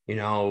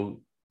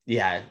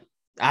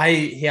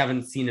 I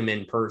haven't seen him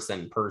in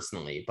person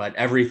personally, but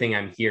everything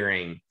I'm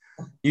hearing,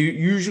 you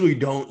usually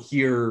don't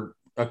hear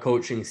a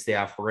coaching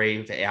staff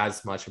rave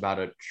as much about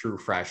a true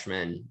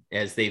freshman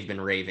as they've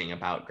been raving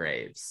about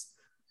Graves.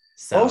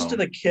 So most of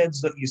the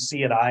kids that you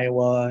see at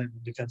Iowa and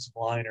defensive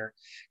line are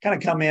kind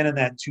of come in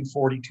that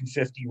 240,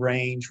 250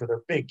 range where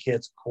they're big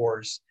kids, of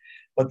course,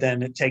 but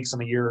then it takes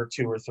them a year or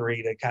 2 or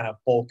 3 to kind of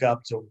bulk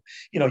up to,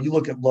 you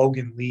look at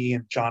Logan Lee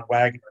and John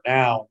Wagner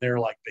now, they're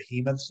like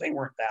behemoths. They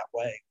weren't that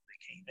way.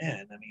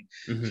 In. I mean,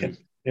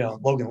 mm-hmm.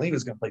 Logan Lee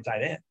was going to play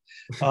tight end.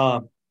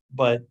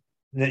 But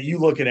you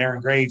look at Aaron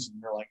Graves and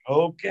you're like,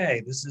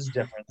 okay, this is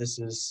different. This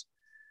is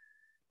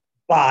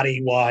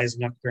body-wise.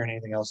 I'm not comparing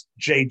anything else.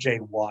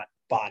 J.J. Watt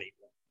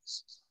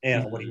body-wise.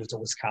 when he was at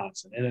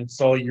Wisconsin. And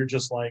so you're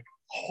just like,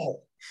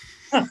 oh.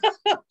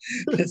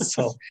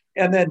 So,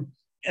 and then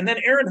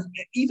Aaron,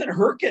 even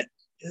Herkett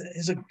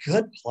is a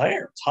good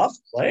player, tough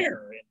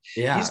player. And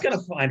Yeah. he's going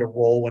to find a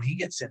role when he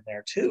gets in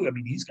there too. I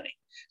mean,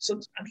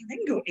 they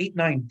can go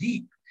 8-9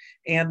 deep,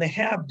 and they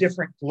have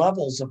different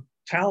levels of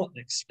talent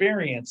and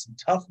experience and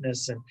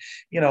toughness. And,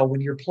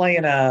 when you're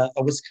playing a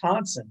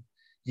Wisconsin,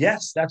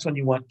 yes, that's when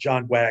you want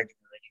John Wagner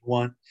and you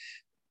want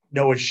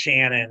Noah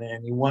Shannon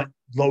and you want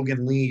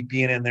Logan Lee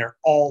being in there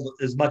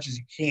as much as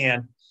you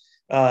can,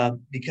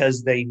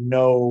 because they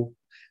know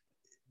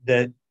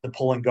that the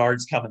pulling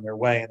guard's coming their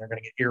way and they're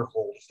going to get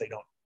ear-holed if they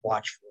don't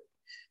watch for it.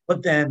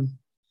 But then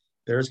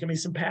there's going to be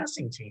some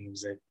passing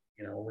teams that,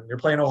 when you're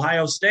playing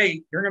Ohio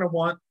State, you're going to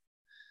want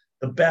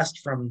the best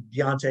from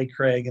Deontay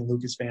Craig and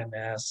Lucas Van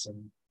Ness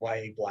and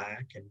Y.A.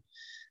 Black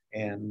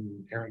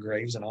and Aaron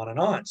Graves and on and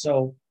on.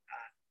 So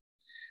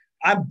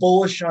I'm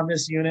bullish on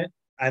this unit.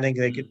 I think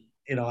they could,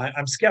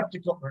 I'm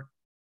skeptical.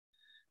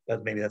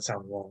 Maybe that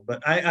sounds wrong,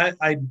 but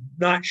I'm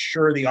not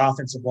sure the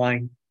offensive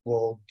line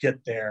will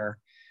get there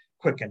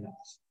quick enough.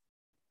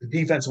 The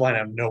defensive line, I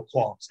have no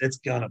qualms. It's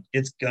gonna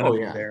be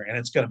there, and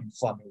it's gonna be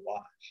fun to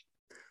watch.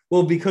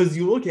 Well, because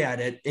you look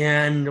at it,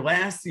 and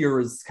last year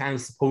was kind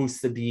of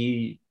supposed to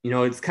be,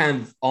 it's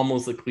kind of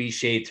almost a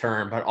cliche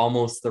term, but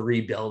almost the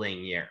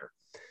rebuilding year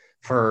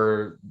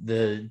for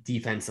the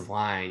defensive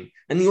line.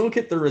 And you look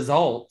at the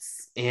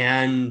results,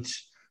 and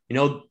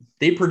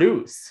they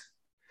produce.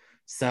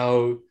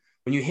 So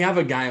when you have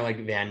a guy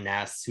like Van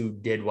Ness who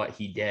did what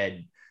he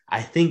did,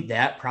 I think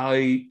that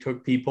probably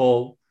took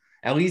people,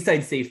 at least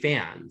I'd say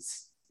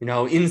fans,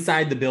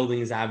 inside the building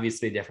is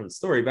obviously a different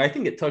story, but I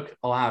think it took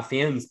a lot of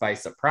fans by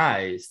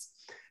surprise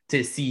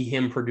to see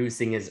him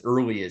producing as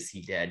early as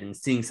he did and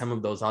seeing some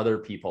of those other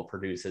people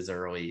produce as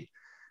early.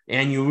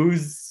 And you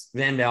lose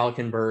Van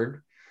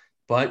Valkenburg,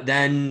 but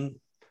then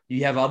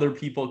you have other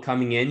people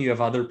coming in, you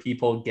have other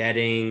people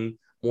getting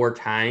more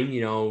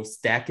time.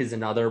 Steck is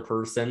another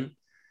person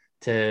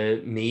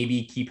to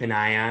maybe keep an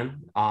eye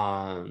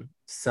on.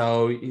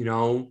 So,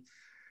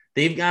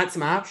 they've got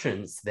some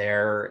options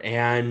there.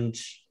 And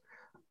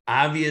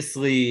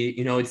obviously,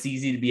 it's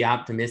easy to be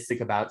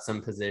optimistic about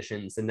some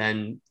positions. And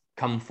then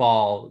come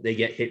fall, they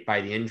get hit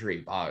by the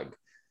injury bug.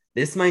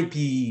 This might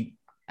be,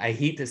 I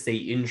hate to say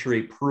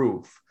injury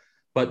proof,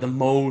 but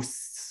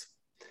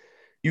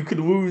you could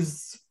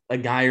lose a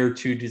guy or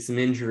two to some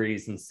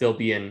injuries and still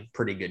be in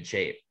pretty good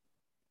shape.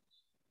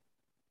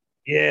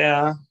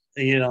 Yeah.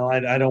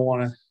 I don't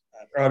want to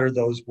utter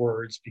those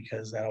words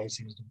because that always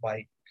seems to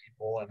bite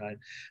people.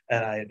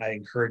 And I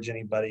encourage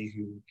anybody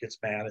who gets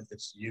mad if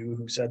it's you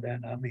who said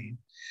that, not me.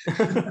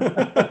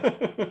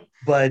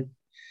 But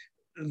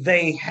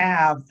they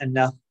have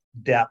enough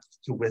depth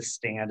to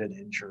withstand an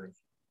injury.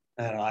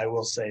 And I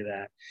will say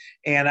that.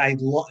 And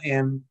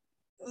and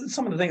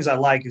some of the things I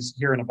like is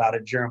hearing about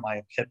it.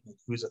 Jeremiah Pittman,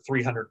 who's a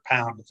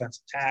 300-pound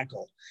defensive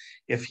tackle,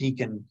 if he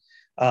can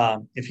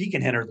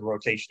enter the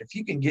rotation, if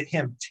you can get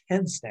him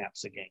 10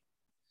 snaps a game.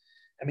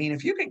 I mean,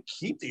 if you can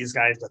keep these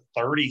guys to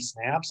 30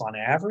 snaps on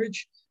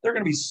average, they're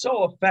going to be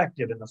so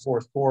effective in the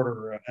fourth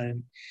quarter.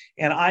 And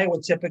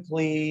Iowa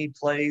typically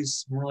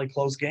plays some really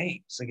close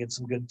games against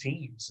some good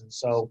teams. And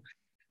so,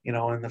 in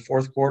the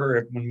fourth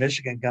quarter, when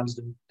Michigan comes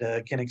to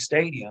Kinnick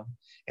Stadium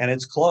and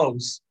it's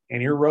close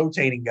and you're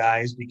rotating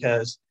guys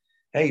because,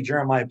 hey,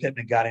 Jeremiah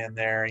Pittman got in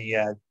there and he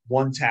had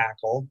 1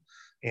 tackle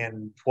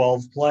in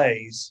 12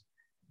 plays.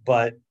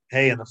 But,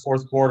 hey, in the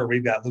fourth quarter,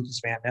 we've got Lucas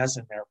Van Ness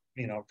in there,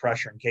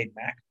 pressuring Caden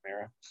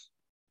McNamara.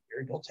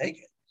 Here, go take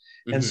it.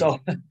 Mm-hmm. And so,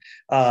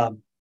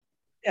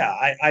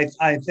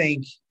 I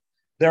think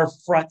their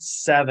front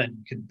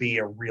seven could be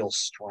a real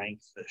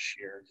strength this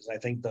year because I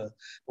think the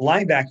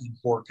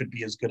linebacking core could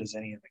be as good as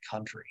any in the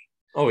country.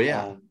 Oh,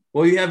 yeah.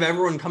 Well, you have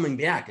everyone coming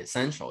back,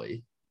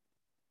 essentially.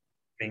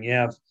 I mean, you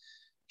have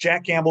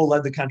Jack Campbell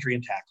led the country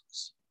in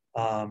tackles.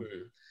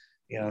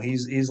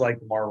 He's like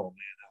the Marvel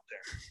Man out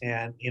there.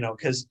 And,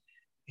 because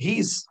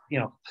he's,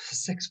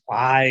 6'5",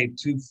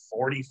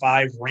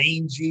 245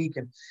 rangy,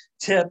 can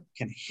tip,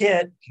 can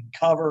hit, can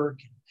cover,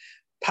 can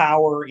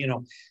power,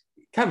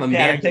 kind of a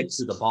magnet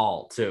to the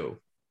ball too.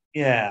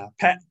 Yeah.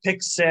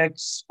 Pick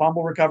 6,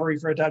 fumble recovery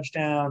for a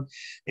touchdown,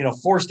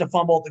 forced a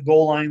fumble at the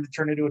goal line that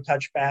turned into a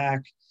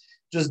touchback,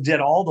 just did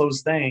all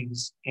those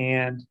things.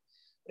 And,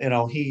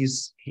 he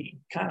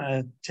kind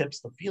of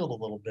tips the field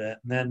a little bit.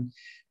 And then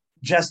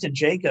Justin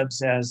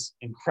Jacobs has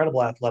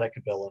incredible athletic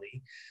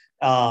ability,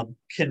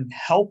 can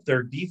help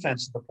their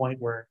defense to the point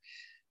where,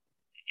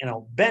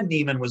 Ben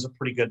Neiman was a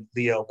pretty good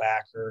Leo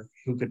backer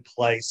who could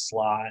play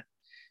slot.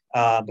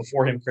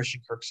 Before him,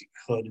 Christian Kirksey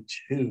could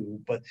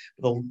too, but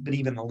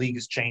even the league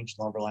has changed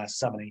over the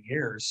last 7-8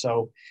 years.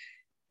 So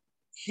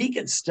he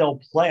can still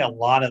play a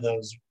lot of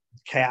those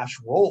cash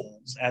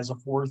roles as a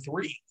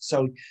 4-3.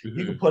 So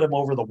you can put him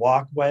over the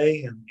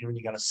walkway and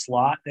you got a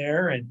slot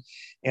there. And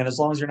as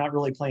long as you're not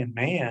really playing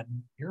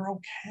man, you're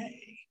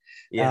okay.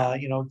 Yeah.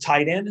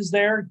 Tight end is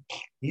there.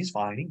 He's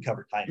fine. He can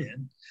cover tight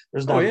end.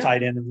 There's no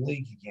tight end in the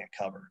league he can't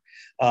cover.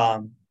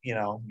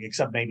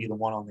 Except maybe the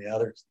one on the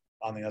other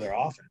on the other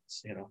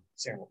offense,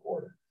 Sam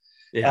LaPorta.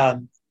 Yeah.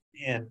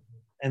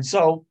 And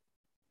so,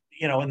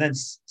 and then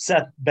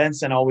Seth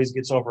Benson always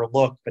gets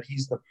overlooked, but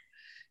he's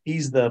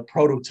the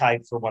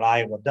prototype for what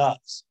Iowa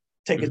does.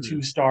 Take a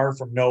 2-star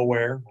from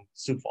nowhere,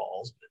 Sioux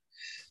Falls,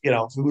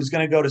 but, who's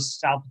going to go to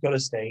South Dakota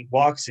State,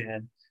 walks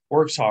in,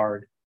 works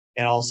hard,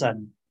 and all of a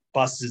sudden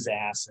busts his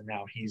ass, and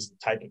now he's the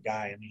type of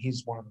guy. I mean,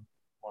 he's one of the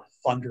more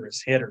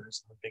thunderous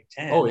hitters in the Big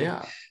Ten. Oh,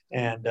 yeah.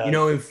 And,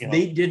 if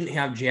they didn't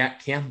have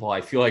Jack Campbell,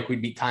 I feel like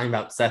we'd be talking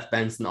about Seth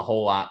Benson a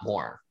whole lot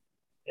more.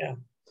 Yeah.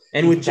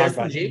 And with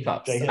Justin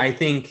Jacobs, I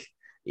think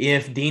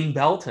if Dean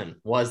Belton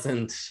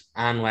wasn't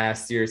on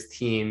last year's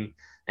team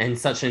and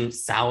such a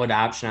solid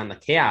option on the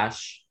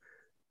cash,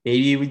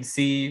 maybe we'd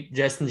see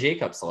Justin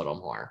Jacobs a little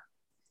more.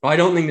 Well, I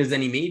don't think there's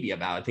any maybe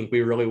about it. I think we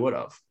really would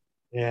have.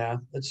 Yeah,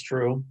 that's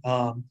true.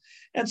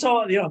 And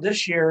so,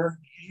 this year,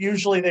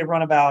 usually they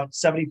run about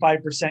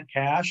 75%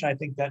 cash. I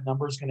think that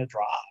number is going to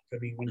drop. I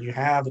mean, when you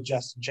have a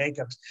Justin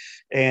Jacobs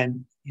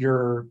and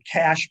your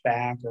cash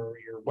back or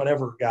your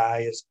whatever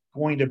guy is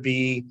going to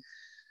be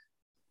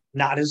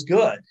not as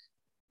good,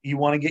 you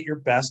want to get your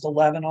best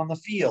 11 on the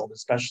field,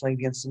 especially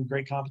against some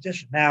great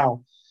competition.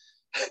 Now,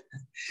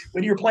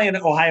 when you're playing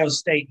Ohio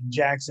State and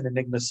Jackson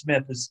Enigma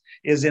Smith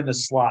is in the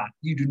slot,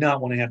 you do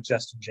not want to have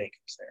Justin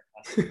Jacobs there.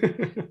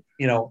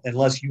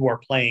 Unless you are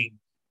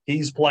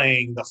he's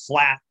playing the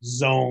flat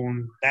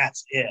zone.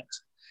 That's it.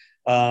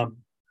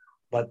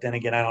 But then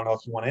again, I don't know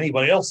if you want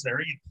anybody else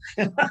there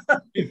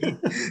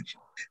either.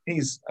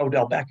 He's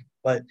Odell Beckham.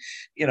 But,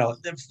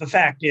 the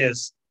fact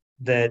is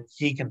that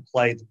he can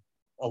play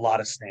a lot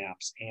of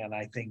snaps, and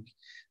I think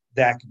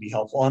that could be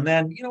helpful. And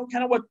then,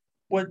 kind of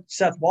what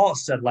Seth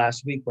Wallace said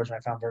last week, which I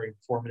found very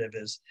informative,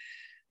 is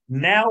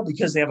now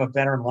because they have a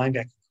veteran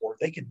linebacking core,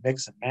 they can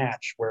mix and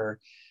match where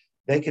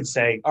they could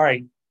say, all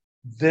right,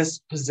 this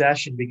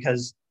possession,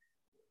 because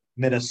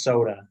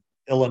Minnesota,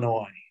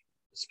 Illinois,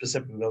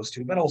 specifically those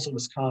two, but also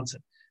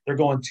Wisconsin, they're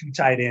going 2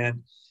 tight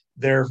end.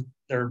 They're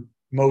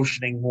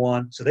motioning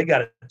one. So they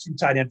got a 2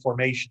 tight end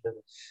formation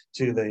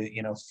to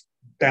the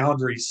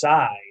boundary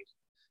side.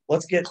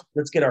 Let's get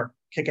our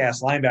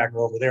kick-ass linebacker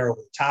over there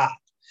over the top,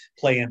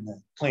 playing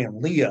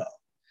Leo,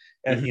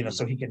 and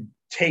so he can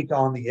take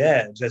on the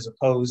edge, as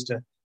opposed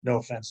to, no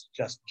offense to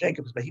Justin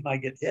Jacobs, but he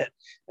might get hit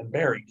and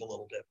buried a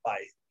little bit by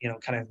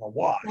kind of in the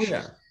wash. Oh,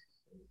 yeah.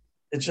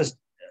 It's just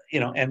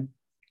and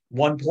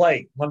one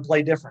play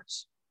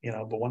difference,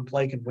 but one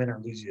play can win or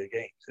lose you a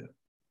game too.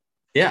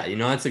 Yeah,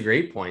 that's a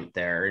great point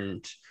there,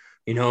 and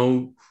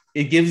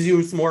it gives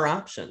you some more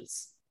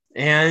options,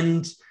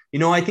 and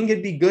I think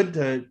it'd be good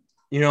to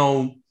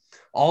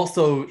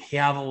also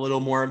have a little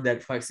more of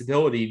that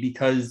flexibility,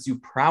 because you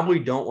probably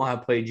don't want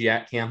to play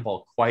Jack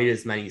Campbell quite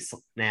as many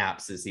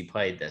snaps as he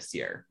played this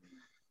year,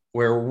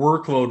 where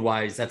workload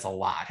wise, that's a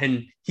lot.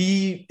 And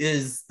he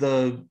is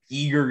the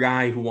eager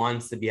guy who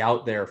wants to be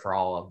out there for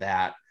all of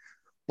that.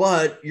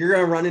 But you're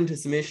going to run into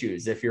some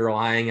issues if you're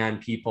relying on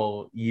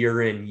people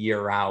year in,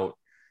 year out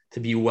to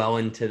be well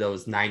into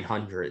those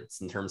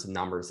 900s in terms of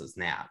numbers of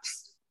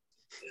snaps.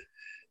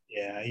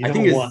 Yeah. I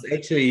think it's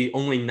actually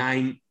only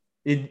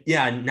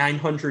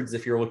 900s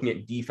if you're looking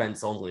at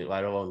defense only,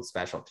 let alone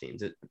special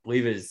teams. I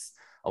believe is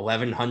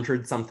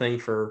 1,100 something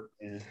for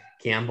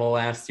Campbell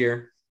last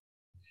year.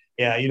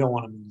 Yeah, you don't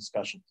want him in the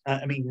special.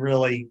 I mean,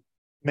 really,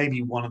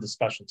 maybe one of the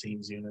special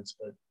teams units,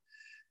 but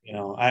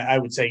I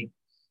would say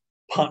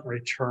punt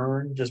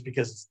return, just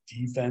because it's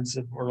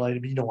defensive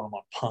related. But you don't want him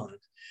on punt.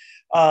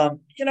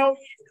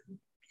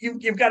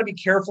 You've got to be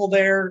careful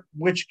there.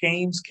 Which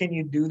games can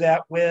you do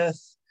that with?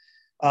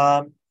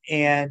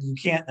 And you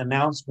can't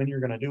announce when you're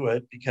going to do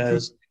it,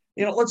 because,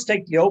 let's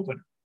take the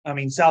opener. I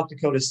mean, South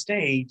Dakota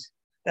State,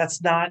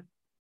 that's not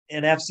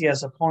an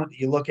FCS opponent that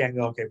you look at and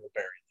go, okay, we're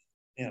buried.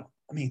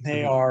 I mean,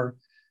 they are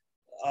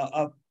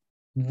a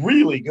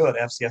really good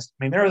FCS.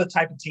 I mean, they're the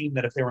type of team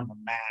that if they were in the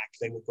MAC,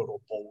 they would go to a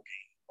bowl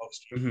game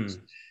most years.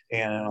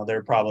 And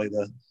they're probably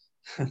the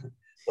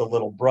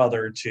little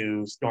brother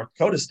to North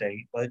Dakota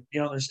State, but,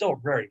 they're still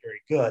very,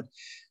 very good.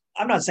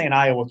 I'm not saying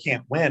Iowa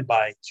can't win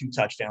by 2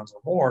 touchdowns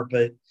or more,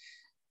 but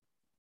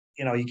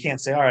you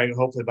can't say, all right,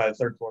 hopefully by the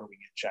third quarter we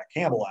get Jack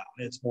Campbell out.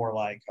 It's more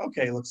like,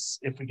 okay,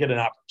 if we get an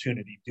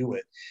opportunity, do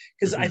it.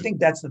 Because I think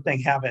that's the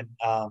thing, having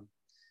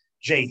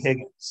Jay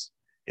Higgins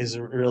is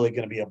really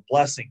going to be a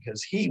blessing,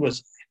 because he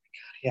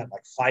had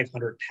like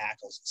 500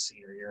 tackles the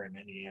senior year in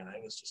Indiana.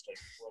 It was just a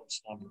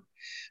gross number.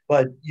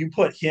 But you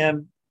put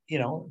him,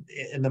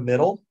 in the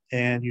middle,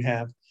 and you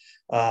can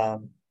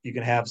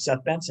have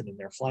Seth Benson in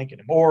there flanking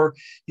him. Or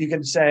you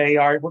can say,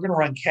 all right, we're going to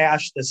run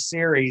cash this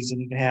series,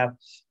 and you can have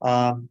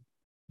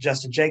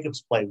Justin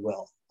Jacobs play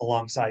well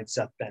alongside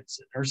Seth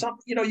Benson or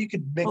something. You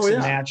could mix and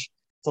match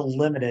to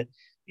limit it.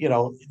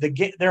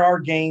 There are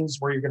games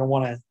where you're going to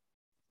want to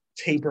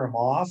taper him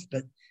off,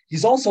 but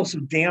he's also so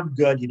damn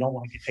good, you don't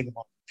want to take him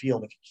off the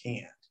field if you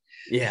can.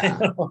 Yeah.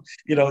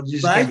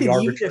 Just but I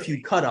think even if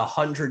you cut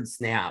 100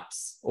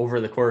 snaps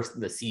over the course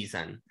of the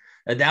season,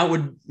 that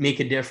would make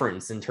a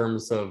difference in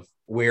terms of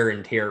wear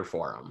and tear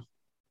for him.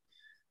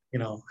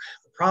 The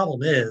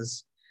problem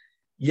is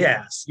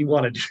Yes, you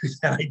want to do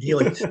that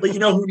ideally. But you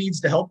know who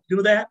needs to help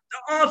do that?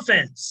 The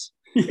offense.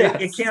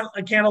 Yes.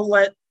 It can't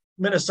let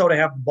Minnesota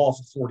have the ball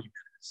for 40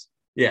 minutes.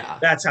 Yeah.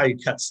 That's how you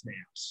cut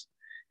snaps.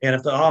 And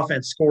if the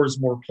offense scores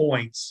more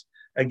points,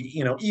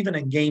 even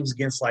in games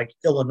against like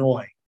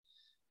Illinois,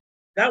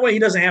 that way he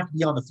doesn't have to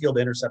be on the field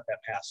to intercept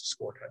that pass to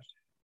score a touchdown.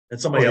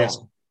 And somebody else,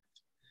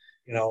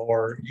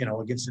 or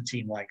against a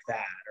team like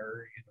that,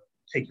 or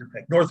take your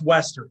pick.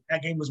 Northwestern,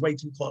 that game was way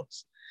too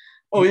close.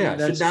 Oh yeah, it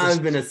should not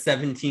have been a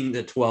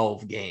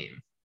 17-12 game.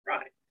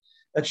 Right.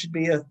 That should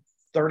be a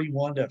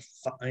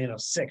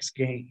 31-6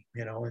 game,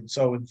 and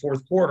so in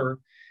fourth quarter,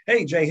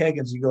 hey, Jay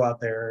Higgins, you go out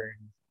there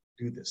and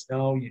do this.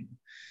 No, you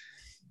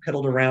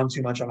piddled around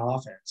too much on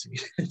offense.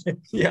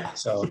 Yeah.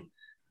 So,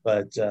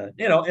 but,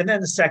 and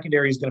then the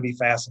secondary is going to be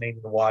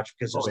fascinating to watch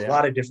because there's a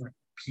lot of different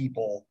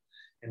people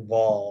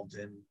involved,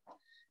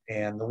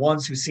 and the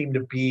ones who seem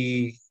to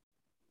be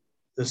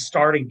the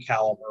starting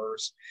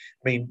calibers.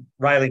 I mean,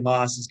 Riley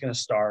Moss is going to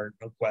start,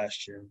 no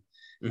question.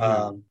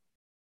 Mm-hmm.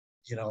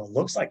 It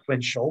looks like Quinn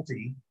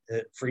Schulte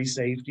at free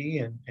safety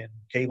and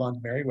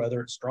Kayvon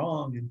Merriweather at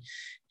strong, and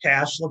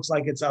Cash looks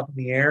like it's up in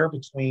the air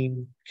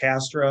between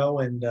Castro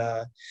and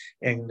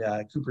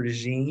Cooper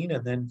DeJean,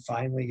 and then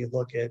finally you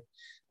look at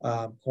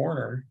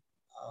corner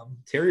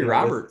Terry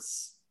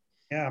Roberts.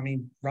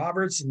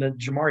 Roberts and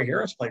Jamari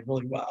Harris played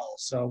really well.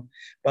 So,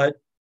 but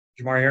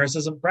Jamari Harris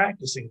isn't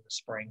practicing this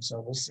spring, so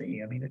we'll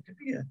see. I mean, it could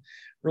be a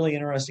really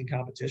interesting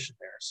competition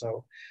there.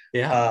 So,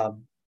 yeah.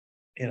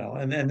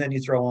 And then you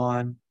throw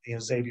on,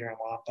 Xavier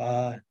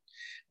Nwapa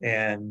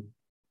and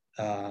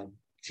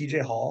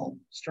TJ Hall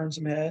stirring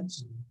some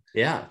heads.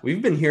 Yeah,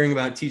 we've been hearing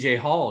about TJ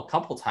Hall a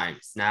couple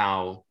times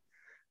now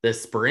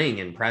this spring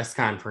in press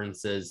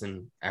conferences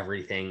and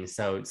everything.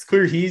 So it's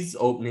clear he's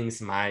opening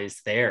some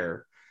eyes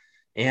there.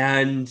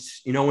 And,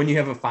 when you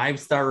have a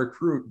 5-star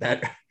recruit,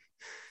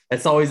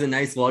 that's always a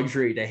nice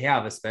luxury to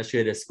have,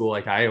 especially at a school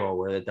like Iowa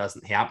where that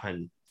doesn't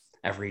happen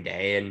every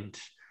day. And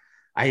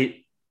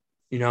I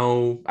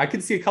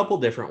could see a couple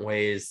different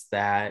ways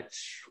that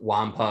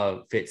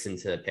Wampa fits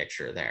into the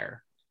picture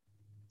there.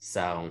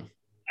 So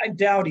I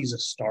doubt he's a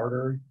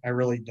starter. I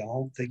really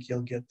don't think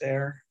he'll get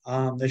there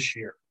this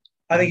year.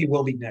 I think he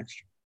will be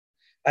next year.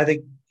 I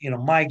think,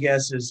 my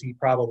guess is he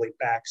probably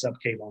backs up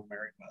Kayvon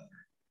Merriweather.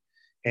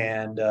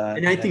 And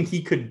I think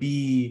he could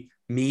be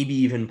maybe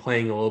even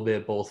playing a little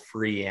bit of both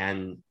free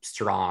and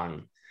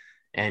strong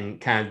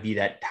and kind of be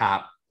that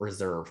top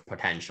reserve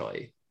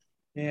potentially.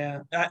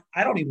 Yeah.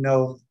 I don't even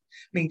know.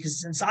 I mean,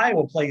 because since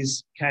Iowa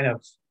plays kind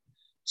of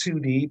too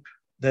deep,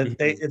 that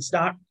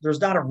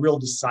there's not a real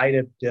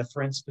decisive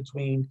difference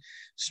between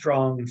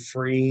strong and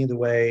free the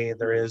way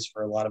there is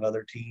for a lot of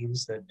other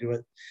teams that do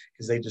it,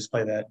 because they just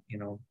play that,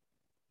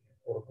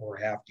 or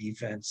half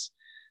defense.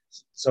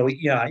 So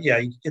yeah,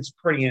 it's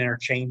pretty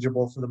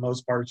interchangeable for the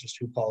most part. It's just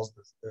who calls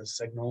the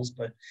signals.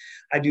 But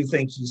I do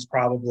think he's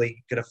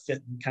probably going to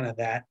fit in kind of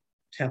that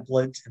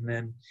template. And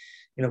then,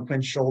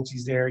 Quinn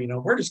Schulte's there.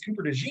 Where does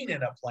Cooper DeJean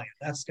end up playing?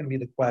 That's going to be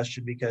the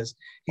question, because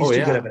he's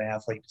too good of an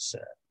athlete to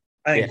sit.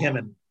 I think him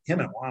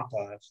and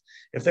Wampa,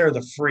 if they're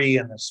the free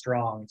and the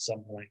strong at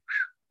some point.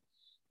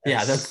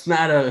 That's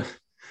not a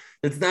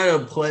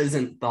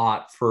pleasant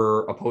thought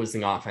for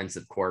opposing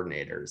offensive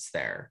coordinators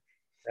there.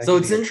 So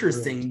it's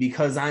interesting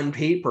because on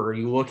paper,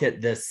 you look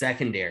at the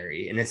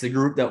secondary and it's a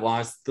group that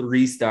lost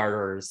 3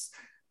 starters,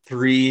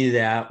 3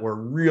 that were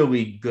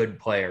really good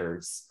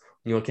players.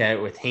 You look at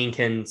it with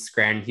Hankins,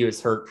 Scranton, he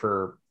was hurt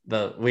for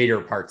the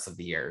later parts of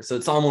the year. So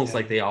it's almost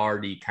like they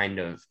already kind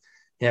of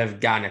have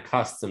gotten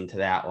accustomed to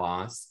that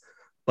loss.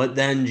 But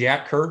then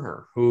Jack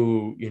Kerner,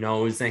 who,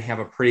 is going to have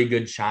a pretty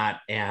good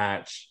shot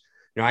at,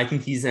 I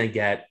think he's going to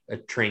get a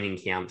training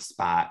camp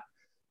spot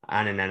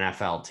on an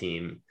NFL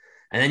team.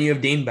 And then you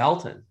have Dane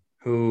Belton,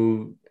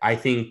 who I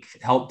think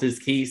helped his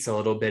case a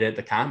little bit at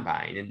the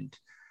combine. And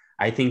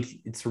I think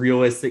it's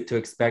realistic to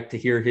expect to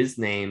hear his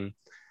name,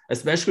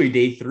 especially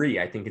day 3.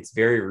 I think it's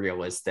very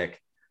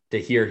realistic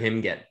to hear him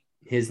get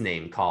his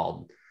name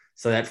called.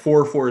 So that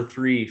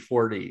 4.43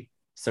 40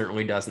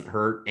 certainly doesn't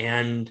hurt.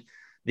 And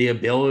the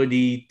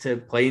ability to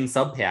play in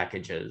sub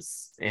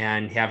packages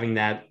and having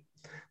that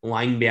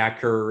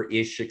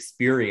linebacker-ish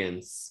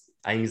experience,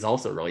 I think is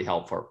also really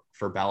helpful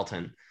for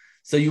Belton.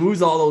 So you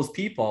lose all those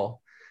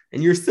people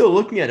and you're still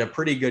looking at a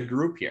pretty good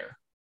group here.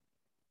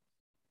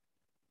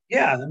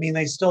 Yeah. I mean,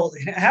 they still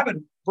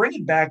haven't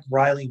bringing back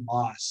Riley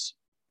Moss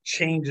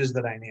changes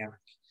the dynamic.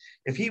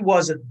 If he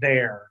wasn't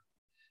there,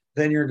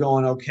 then you're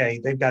going, okay,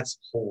 they've got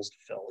some holes to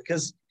fill,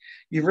 because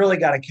you've really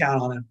got to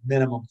count on a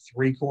minimum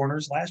 3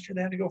 corners. Last year,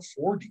 they had to go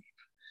 4 deep.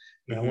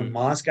 When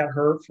Moss got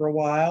hurt for a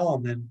while,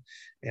 and then,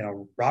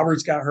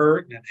 Roberts got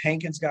hurt, and then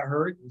Hankins got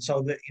hurt. And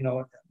so that,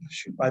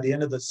 by the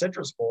end of the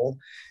Citrus Bowl,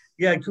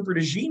 you had Cooper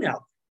DeJean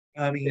out.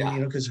 I mean,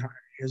 because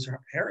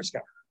Harris got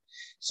hurt.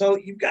 So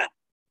you've got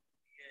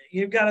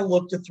to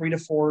look to 3 to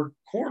 4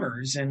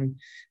 corners, and,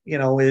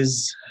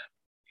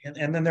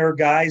 and then there are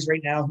guys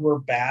right now who are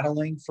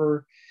battling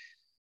for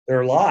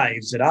their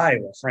lives at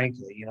Iowa,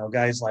 frankly,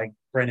 guys like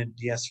Brennan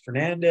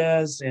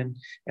Diaz-Fernandez and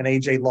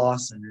AJ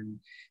Lawson.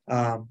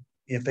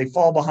 If they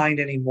fall behind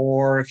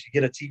anymore, if you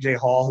get a TJ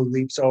Hall who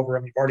leaps over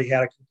him, you've already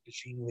had a Cooper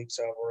DeJean who leaps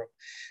over him,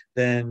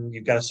 then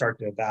you've got to start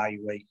to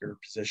evaluate your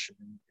position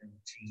in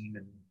the team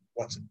and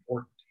what's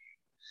important.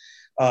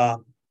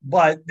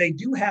 But they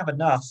do have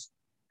enough,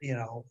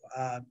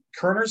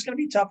 Kerner's going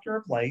to be tough to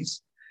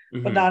replace,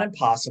 but not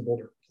impossible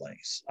to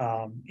replace.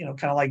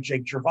 Kind of like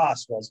Jake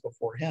Gervais was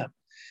before him,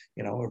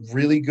 a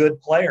really good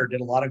player,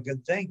 did a lot of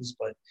good things,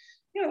 but,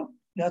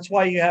 that's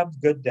why you have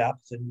good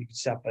depth and you can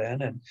step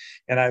in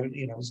and I,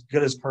 as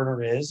good as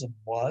Kerner is and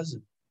was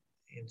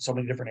in so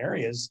many different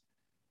areas,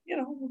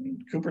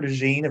 Cooper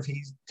DeJean, if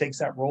he takes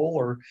that role,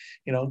 or,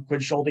 Quinn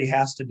Schulte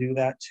has to do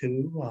that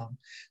too.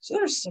 So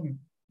there's some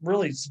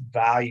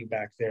value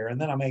back there.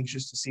 And then I'm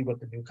anxious to see what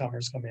the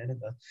newcomers come in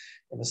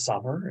the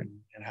summer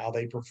and how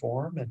they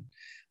perform. And,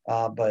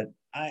 but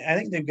I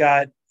think they've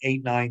got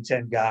 8, 9,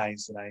 10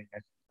 guys that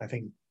I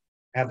think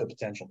have the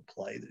potential to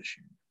play this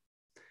year.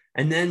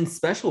 And then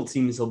special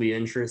teams will be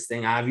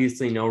interesting.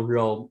 Obviously, no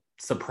real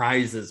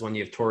surprises when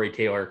you have Tory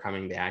Taylor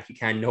coming back. You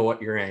kind of know what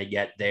you're going to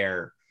get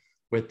there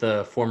with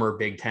the former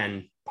Big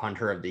Ten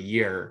punter of the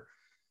year.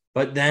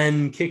 But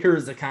then kicker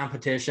is a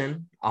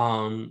competition.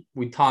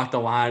 We talked a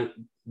lot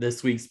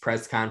this week's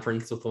press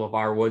conference with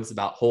LeVar Woods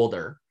about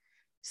Holder.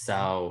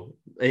 So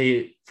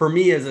for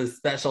me as a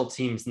special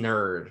teams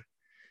nerd,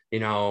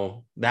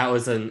 that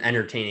was an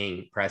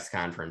entertaining press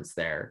conference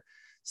there.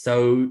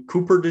 So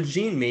Cooper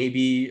DeJean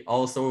maybe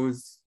also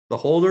is the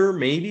Holder,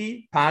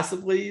 maybe,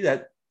 possibly.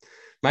 That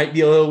might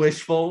be a little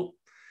wishful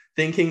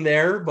thinking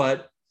there,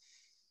 but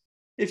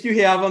if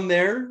you have him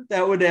there,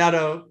 that would add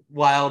a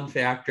wild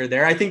factor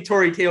there. I think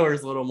Tory Taylor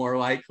is a little more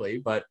likely,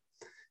 but,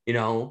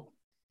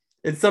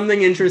 it's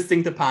something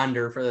interesting to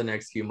ponder for the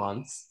next few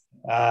months.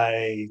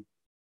 I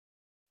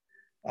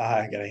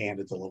got to hand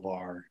it to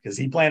LeVar because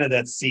he planted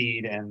that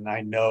seed, and I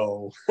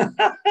know,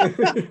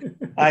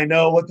 I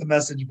know what the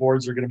message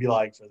boards are going to be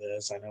like for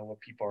this. I know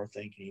what people are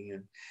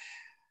thinking,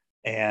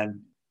 and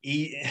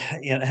he,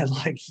 and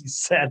like he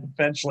said,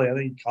 eventually I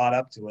think he caught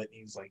up to it.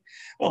 And he's like,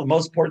 well, the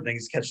most important thing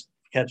is catch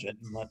it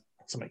and let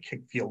somebody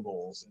kick field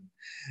goals,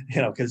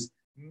 and because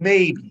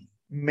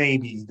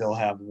maybe they'll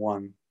have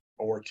 1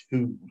 or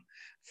 2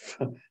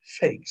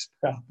 fakes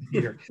throughout the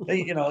year.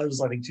 It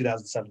was, I think,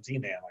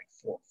 2017 they had like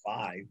 4 or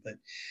 5,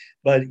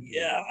 but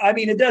yeah, I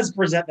mean, it does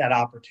present that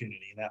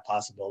opportunity and that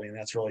possibility, and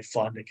that's really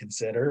fun to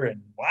consider.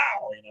 And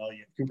wow, you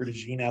have Cooper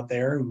DeJean out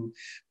there, who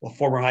a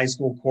former high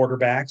school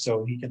quarterback,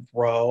 so he can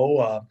throw,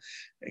 a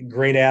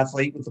great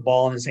athlete with the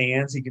ball in his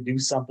hands. He can do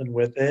something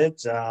with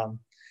it.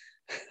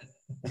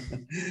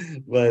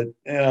 But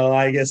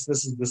I guess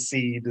this is the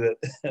seed that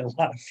a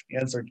lot of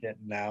fans are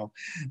getting now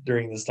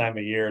during this time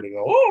of year to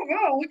go, oh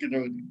wow, look at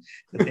them,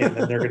 and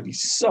then they're going to be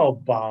so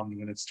bummed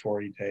when it's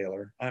Tory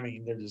Taylor. I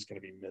mean, they're just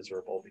going to be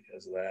miserable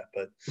because of that.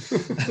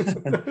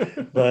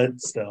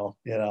 But still,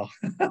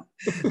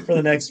 for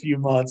the next few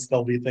months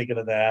they'll be thinking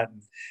of that.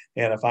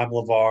 And if I'm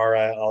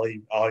LeVar,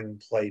 I'll even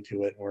play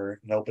to it where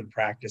in open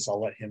practice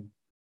I'll let him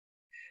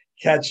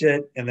catch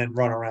it and then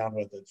run around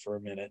with it for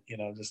a minute,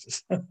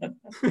 just to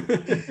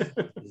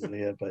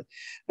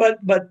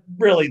but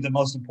really the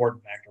most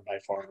important factor by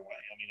far and away.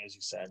 I mean, as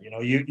you said,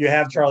 you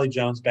have Charlie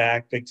Jones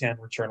back, Big Ten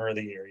returner of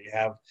the year. You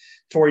have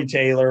Tory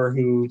Taylor,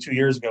 who 2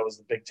 years ago was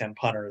the Big Ten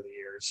punter of the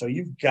year. So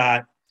you've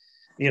got,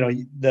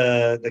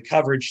 the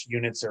coverage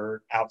units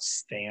are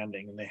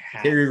outstanding, and they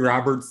have Terry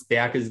Roberts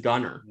back as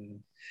gunner.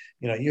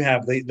 You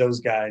have those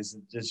guys.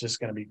 It's just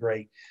going to be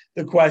great.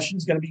 The question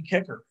is going to be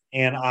kicker,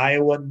 and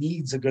Iowa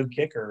needs a good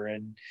kicker.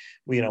 And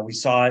we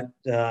saw it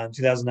in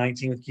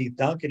 2019 with Keith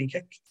Duncan. He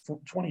kicked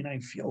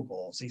 29 field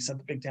goals. He set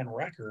the Big Ten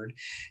record,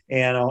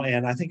 and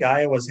I think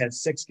Iowa's had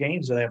 6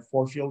 games where they have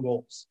 4 field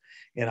goals.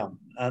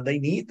 They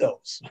need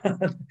those.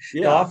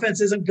 Yeah. The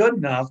offense isn't good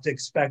enough to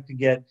expect to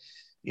get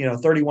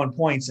 31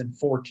 points and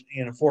 4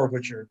 of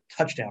which are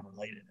touchdown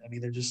related. I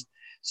mean, they're just,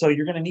 so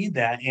you're going to need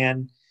that.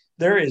 And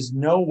there is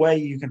no way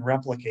you can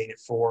replicate it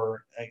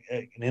for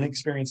an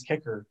inexperienced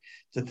kicker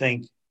to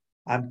think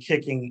I'm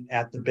kicking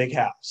at the big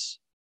house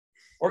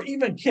or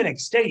even Kinnick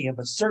Stadium,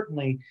 but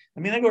certainly, I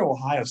mean, they go to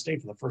Ohio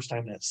State for the first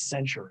time in a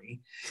century.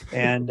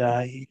 And,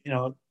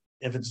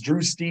 if it's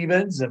Drew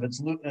Stevens, if it's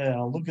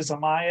Lucas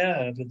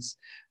Amaya, if it's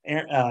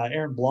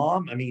Aaron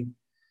Blum, I mean,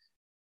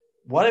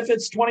 what if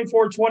it's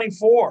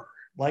 24-24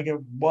 like it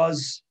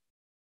was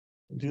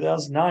in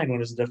 2009 when it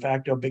was a de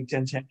facto Big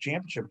Ten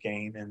championship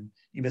game and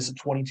you miss a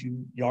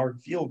 22-yard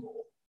field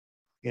goal?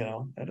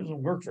 That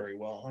doesn't work very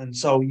well. And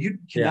so you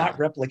cannot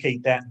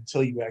replicate that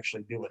until you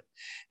actually do it.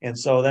 And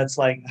so that's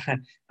like,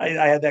 I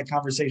had that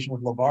conversation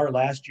with LeVar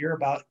last year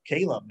about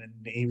Caleb, and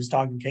he was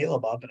talking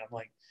Caleb up, and I'm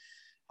like,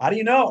 how do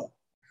you know?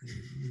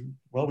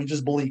 Well, we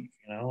just believe,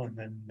 and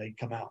then they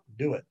come out and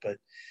do it. But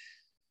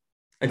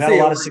I'd say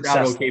a lot of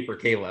success. Okay for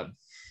Caleb.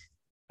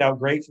 Out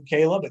great for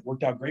Caleb. It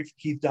worked out great for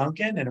Keith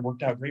Duncan, and it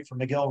worked out great for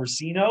Miguel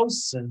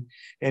Racinos and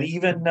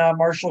even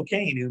Marshall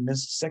Kane, who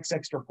missed 6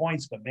 extra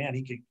points, but man,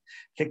 he could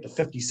kick the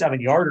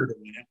 57-yarder to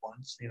win it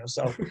once.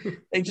 So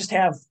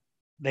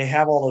they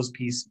have all those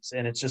pieces,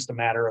 and it's just a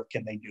matter of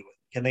can they do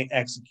Can they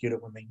execute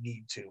it when they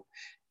need to,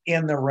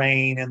 in the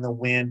rain and the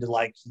wind,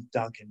 like Keith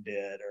Duncan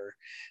did, or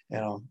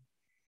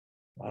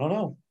I don't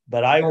know.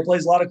 But Iowa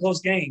plays a lot of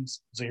close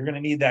games, so you're going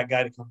to need that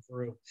guy to come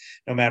through,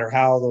 no matter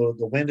how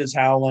the wind is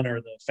howling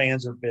or the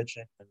fans are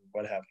bitching and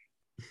what have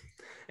you.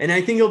 And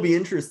I think it'll be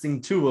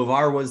interesting too.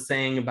 LeVar was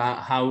saying about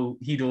how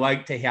he'd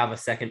like to have a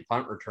second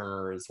punt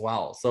returner as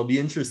well. So it'll be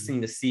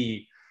interesting to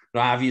see.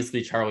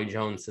 Obviously, Charlie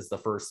Jones is the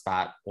first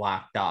spot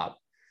locked up.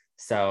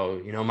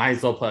 So, might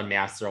as well put a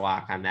master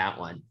lock on that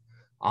one.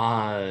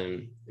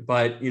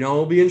 But,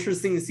 it'll be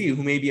interesting to see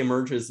who maybe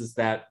emerges as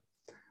that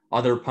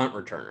other punt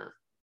returner.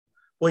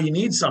 Well, you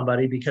need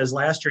somebody because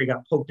last year he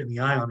got poked in the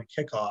eye on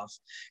a kickoff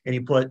and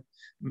he put,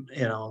 I'm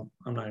not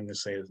even going to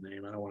say his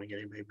name. I don't want to get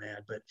anybody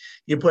mad, but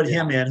you put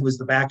him in, who was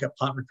the backup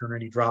punt returner,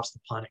 and he drops the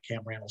punt at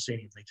Camp Randall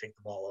Stadium. They take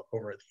the ball up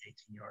over at the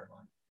 18-yard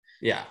line.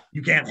 Yeah.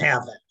 You can't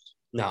have that.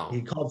 No.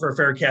 He called for a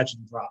fair catch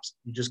and drops it.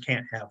 You just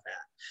can't have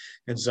that.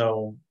 And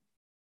so,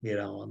 we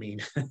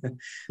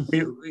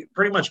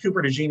pretty much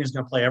Cooper DeJean is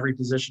going to play every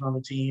position on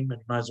the team,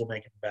 and you might as well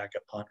make him a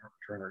backup punt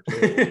returner too.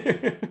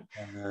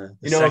 And,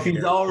 if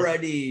he's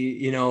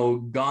already,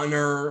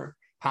 gunner,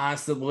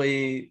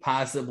 possibly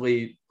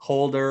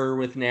holder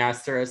with an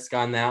asterisk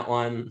on that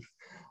one,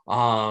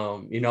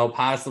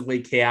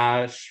 possibly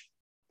cash,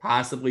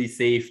 possibly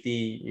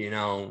safety,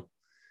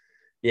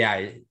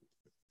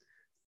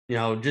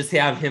 just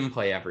have him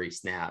play every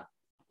snap.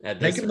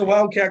 Make him the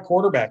Wildcat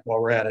quarterback while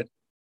we're at it.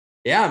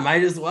 Yeah,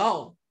 might as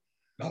well.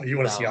 Oh, you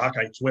want to see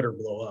Hawkeye Twitter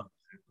blow up.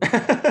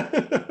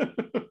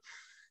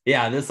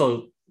 Yeah,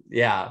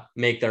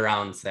 make the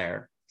rounds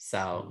there.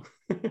 So,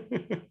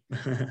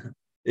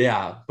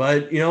 yeah,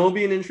 but, it'll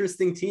be an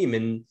interesting team.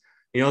 And,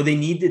 they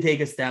need to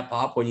take a step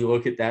up when you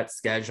look at that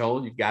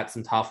schedule. You've got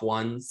some tough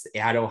ones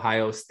at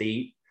Ohio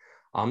State,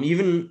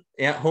 even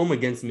at home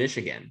against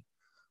Michigan,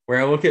 where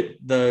I look at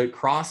the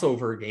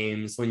crossover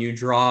games when you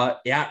draw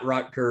at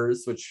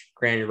Rutgers, which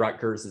granted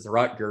Rutgers is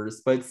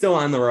Rutgers, but still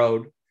on the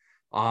road.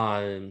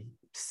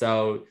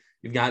 So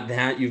you've got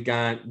that. You've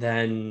got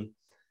then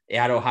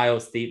at Ohio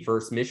State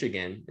versus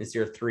Michigan is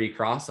your three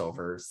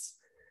crossovers.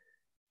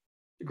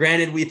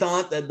 Granted, we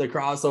thought that the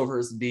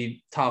crossovers would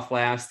be tough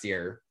last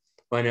year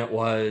when it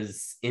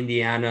was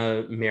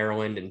Indiana,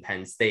 Maryland, and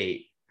Penn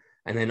State.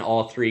 And then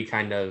all three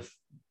kind of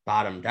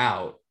bottomed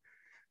out.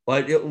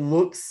 But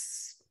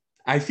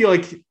I feel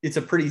like it's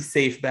a pretty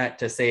safe bet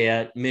to say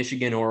that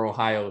Michigan or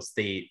Ohio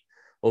State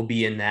will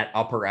be in that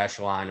upper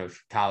echelon of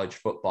college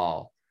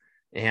football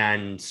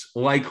and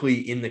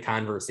likely in the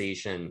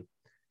conversation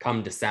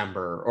come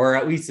December, or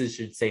at least it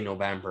should say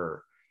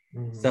November.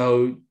 Mm-hmm.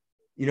 So,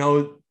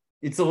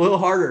 it's a little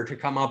harder to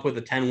come up with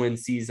a 10-win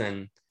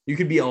season. You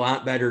could be a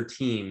lot better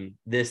team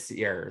this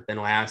year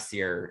than last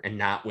year and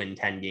not win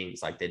 10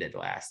 games like they did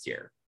last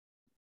year.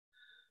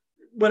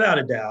 Without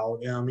a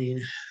doubt.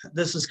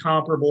 This is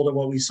comparable to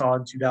what we saw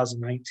in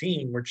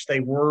 2019, which they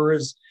were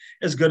as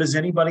good as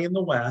anybody in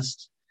the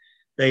West.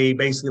 They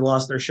basically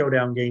lost their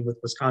showdown game with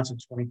Wisconsin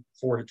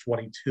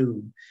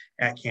 24-22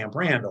 at Camp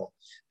Randall.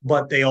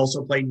 But they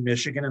also played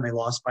Michigan, and they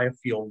lost by a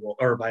field goal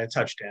or by a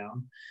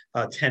touchdown,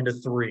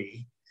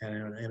 10-3.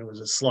 And it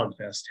was a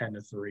slugfest,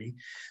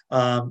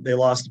 10-3. They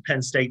lost to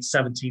Penn State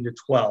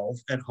 17-12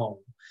 at home.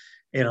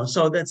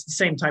 So that's the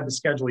same type of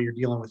schedule you're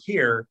dealing with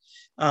here.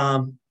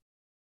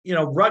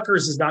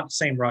 Rutgers is not the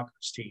same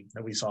Rutgers team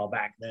that we saw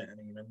back then.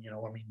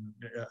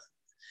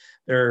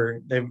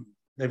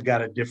 They've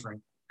got a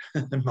different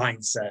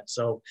mindset.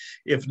 So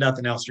if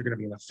nothing else, you're going to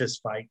be in a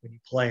fist fight when you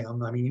play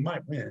them. You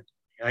might win.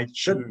 I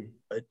shouldn't,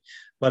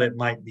 but it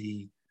might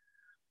be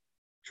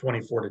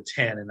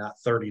 24-10 and not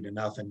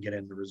 30-0. Get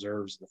into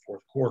reserves in the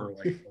fourth quarter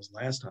like it was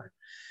last time,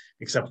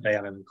 except they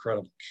had an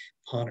incredible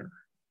punter,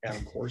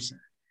 Adam Corson.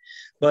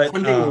 But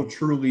Punting will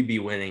truly be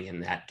winning in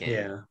that game.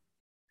 Yeah.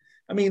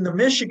 The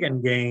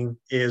Michigan game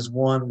is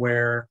one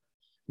where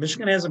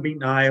Michigan hasn't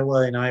beaten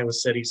Iowa in Iowa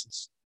City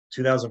since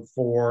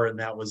 2004, and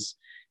that was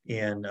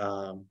in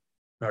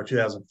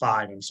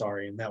 2005, I'm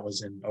sorry, and that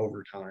was in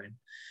overtime.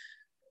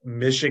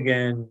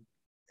 Michigan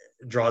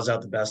draws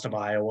out the best of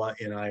Iowa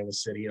in Iowa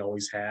City. It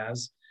always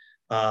has.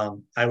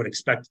 I would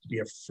expect it to be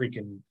a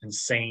freaking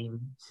insane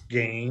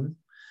game,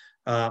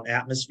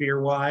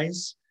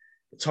 atmosphere-wise.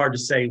 It's hard to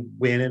say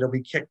when it'll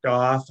be kicked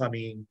off.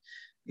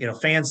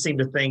 Fans seem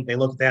to think they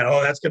look at that,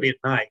 that's going to be at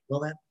night.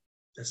 Well,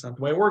 that's not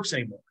the way it works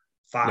anymore.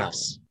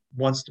 Fox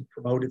wants to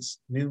promote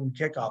its noon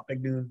kickoff,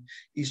 big noon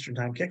Eastern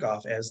time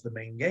kickoff as the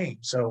main game.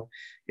 So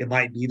it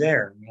might be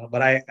there,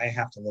 but I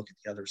have to look at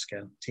the other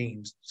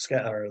teams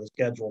or the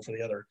schedule for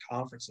the other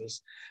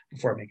conferences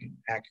before I make an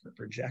accurate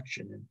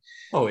projection.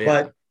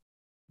 But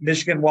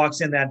Michigan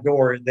walks in that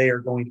door, they are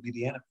going to be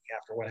the enemy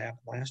after what happened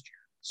last year.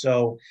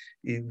 So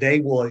they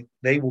will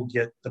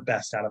get the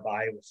best out of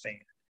Iowa fan.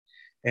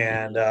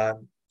 And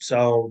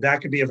so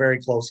that could be a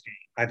very close game.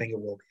 I think it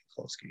will be a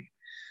close game.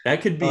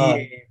 That could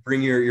be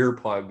bring your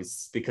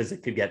earplugs because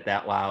it could get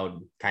that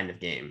loud kind of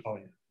game. Oh,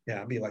 yeah. Yeah,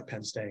 it'd be like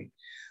Penn State.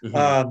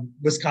 Mm-hmm.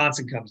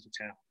 Wisconsin comes to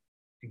town.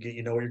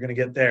 You know what you're going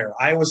to get there.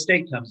 Iowa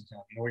State comes to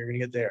town. You know what you're going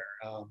to get there.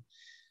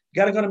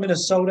 got to go to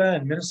Minnesota,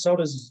 and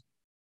Minnesota's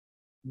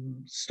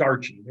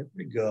starchy. They're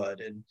pretty good.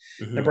 And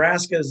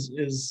Nebraska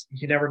is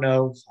you never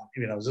know.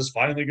 Is this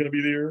finally going to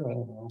be the year? I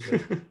don't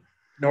know.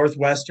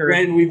 Northwestern.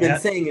 And we've been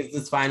saying, is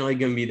this finally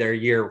going to be their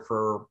year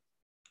for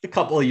a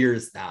couple of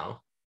years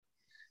now?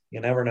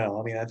 You never know.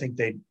 I mean, I think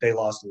they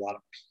lost a lot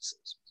of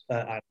pieces.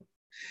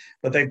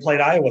 But they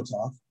played Iowa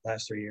tough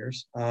last 3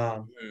 years.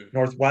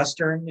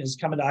 Northwestern is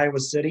coming to Iowa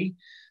City,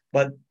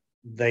 but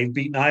they've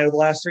beaten Iowa the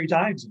last 3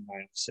 times in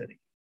Iowa City.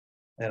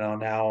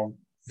 Now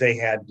they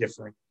had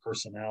different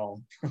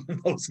personnel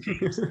in those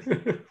games.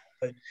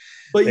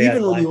 But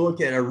even when you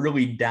look at a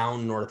really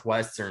down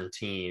Northwestern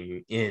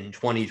team in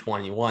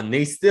 2021,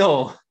 they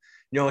still,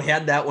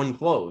 had that one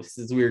close,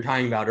 as we were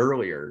talking about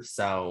earlier.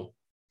 So,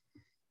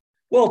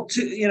 well,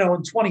 in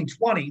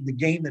 2020, the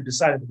game that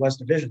decided the West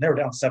Division, they were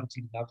down 17-0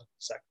 in the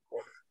second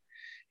quarter.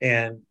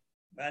 And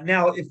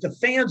now, if the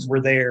fans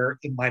were there,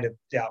 the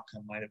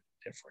outcome might have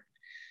been different.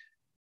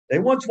 They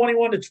won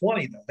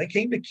 21-20, though. They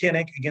came to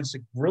Kinnick against a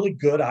really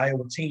good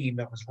Iowa team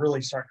that was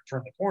really starting to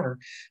turn the corner,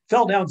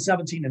 fell down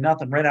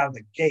 17-0 right out of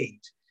the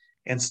gate,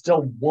 and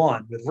still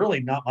won with really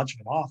not much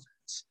of an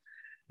offense.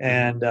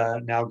 And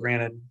now,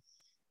 granted,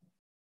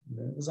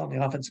 it was on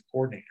the offensive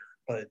coordinator,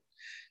 but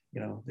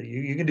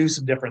you can do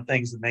some different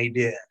things than they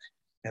did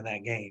in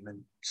that game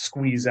and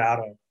squeeze out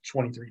a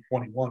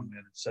 23-21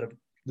 win instead of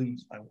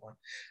lose by 1.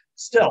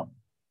 Still,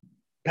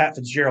 Pat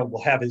Fitzgerald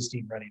will have his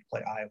team ready to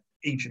play Iowa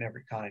each and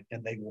every time,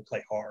 and they will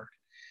play hard.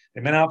 They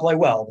may not play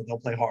well, but they'll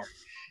play hard.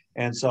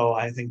 And so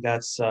I think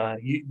that's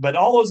but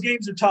all those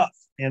games are tough.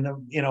 And,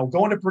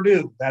 going to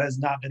Purdue, that has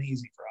not been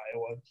easy for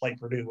Iowa to play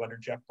Purdue under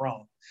Jeff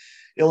Brom.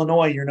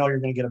 Illinois, you're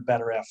going to get a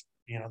better effort.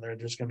 They're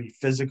just going to be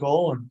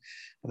physical, and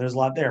there's a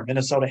lot there.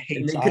 Minnesota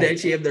hates. And they could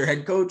actually have their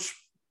head coach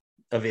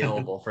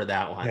available for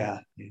that one.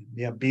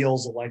 Yeah.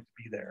 Beals will like to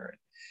be there.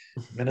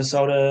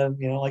 Minnesota,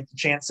 like the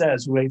chant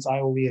says, who hates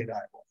Iowa? We hate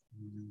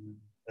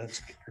Iowa.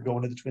 You're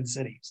going to the Twin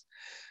Cities.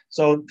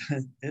 So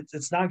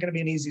it's not going to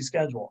be an easy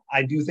schedule.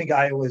 I do think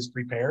Iowa is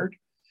prepared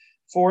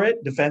for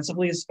it,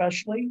 defensively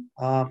especially.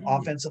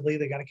 Offensively,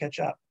 they got to catch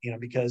up,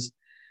 because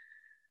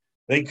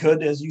they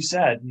could, as you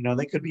said,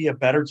 they could be a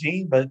better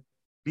team, but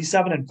be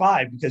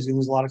 7-5 because you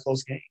lose a lot of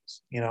close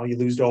games. You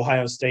lose to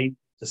Ohio State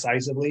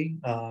decisively,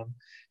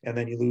 and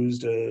then you lose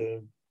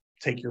to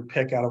take your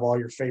pick out of all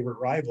your favorite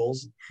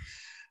rivals,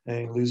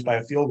 and you lose by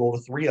a field goal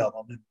to 3 of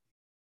them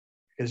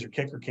because your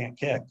kicker can't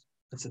kick.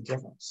 That's a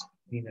difference.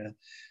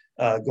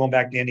 Going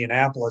back to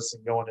Indianapolis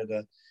and going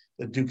to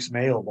the Duke's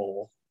Mayo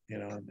Bowl,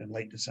 in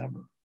late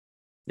December.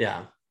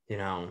 Yeah,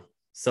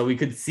 so we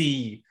could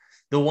see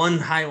the one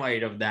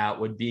highlight of that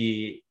would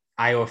be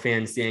Iowa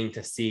fans getting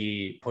to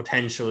see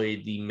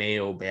potentially the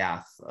Mayo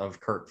bath of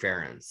Kirk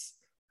Ferentz.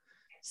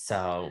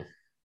 So,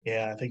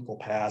 yeah, I think we'll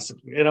pass.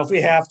 If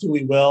we have to,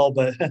 we will.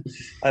 But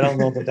I don't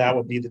know that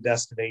would be the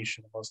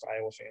destination most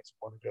Iowa fans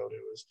want to go to.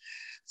 Is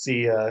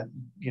see, the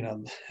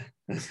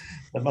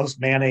most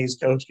mayonnaise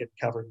coach getting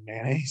covered in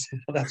mayonnaise.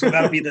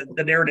 That'll be the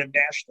narrative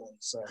nationally.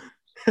 So.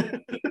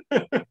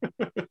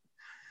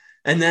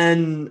 And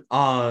then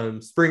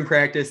spring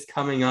practice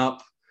coming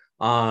up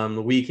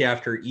the week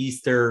after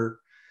Easter.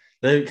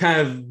 The kind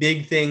of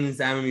big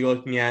things I'm going to be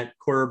looking at: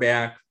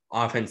 quarterback,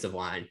 offensive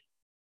line.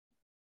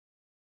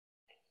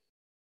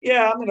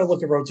 Yeah, I'm going to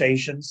look at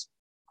rotations,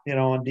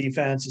 on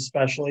defense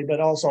especially, but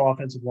also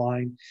offensive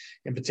line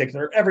in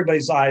particular.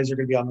 Everybody's eyes are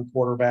going to be on the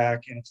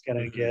quarterback, and it's going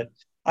to get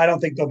 – I don't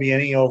think there'll be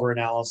any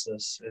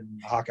over-analysis in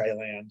Hawkeye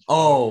land.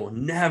 Oh,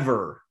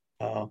 never.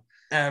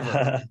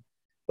 Ever.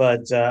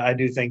 But I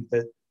do think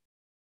that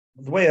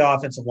the way the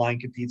offensive line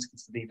competes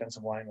against the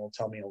defensive line will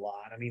tell me a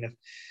lot. I mean, if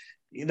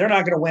they're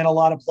not going to win a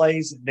lot of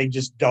plays, they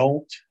just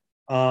don't.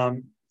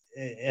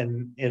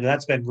 And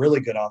that's been really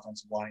good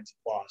offensive lines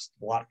have lost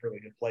a lot of really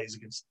good plays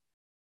against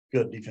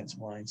good defensive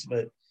lines.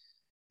 But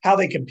how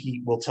they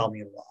compete will tell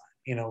me a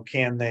lot.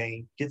 Can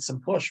they get some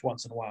push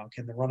once in a while?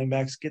 Can the running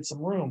backs get some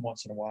room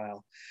once in a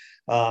while?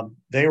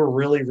 They were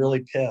really,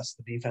 really pissed,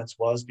 the defense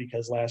was,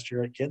 because last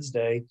year at Kids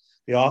Day,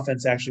 the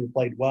offense actually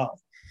played well.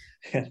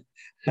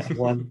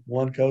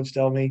 one coach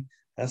told me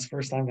that's the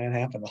first time that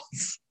happened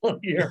all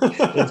year.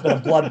 It's been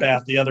a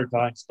bloodbath the other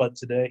times, but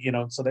today,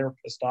 so they were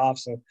pissed off.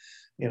 So,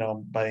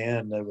 by the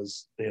end, it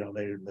was, they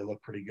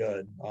looked pretty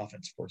good.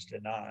 Offense, of course,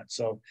 did not.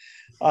 So,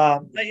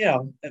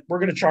 we're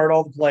going to chart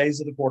all the plays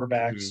of the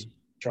quarterbacks,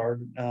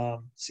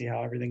 see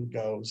how everything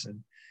goes. And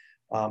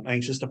I'm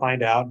anxious to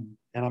find out,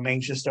 and I'm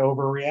anxious to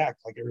overreact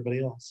like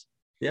everybody else.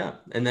 Yeah.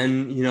 And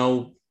then,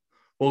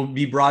 we'll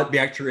be brought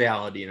back to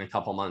reality in a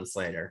couple months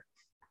later.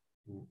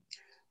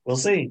 We'll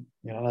see.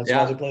 That's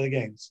why they play the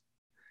games.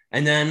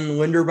 And then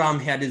Linderbaum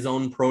had his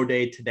own pro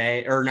day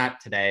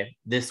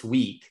this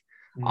week,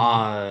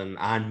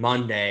 on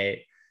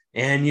Monday.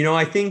 And,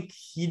 I think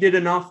he did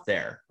enough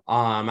there.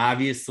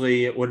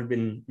 Obviously, it would have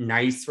been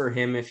nice for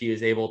him if he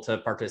was able to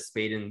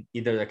participate in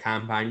either the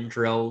combine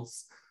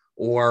drills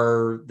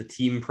or the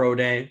team pro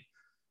day,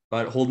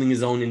 but holding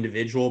his own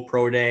individual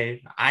pro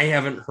day. I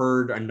haven't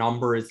heard a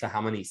number as to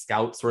how many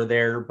scouts were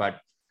there, but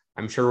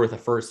I'm sure with a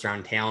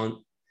first-round talent,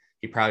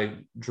 He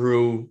probably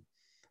drew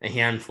a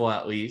handful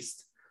at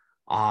least.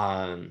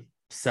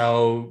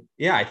 So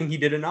yeah, I think he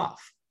did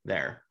enough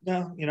there.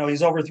 Yeah,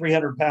 he's over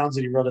 300 pounds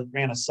and he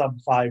ran a sub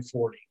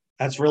 540.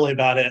 That's really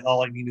about it.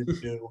 All I needed to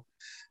do.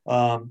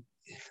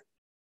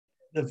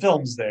 The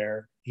film's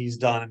there. He's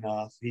done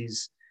enough.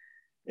 He's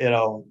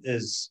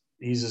as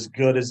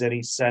good as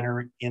any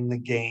center in the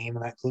game,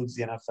 and that includes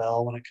the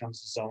NFL when it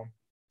comes to zone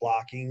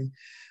blocking.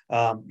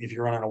 If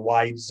you're running a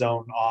wide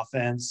zone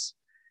offense,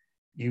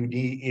 you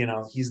need,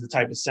 he's the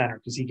type of center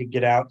because he can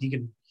get out. He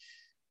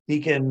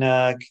can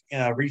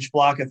reach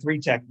block a 3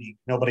 technique.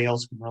 Nobody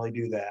else can really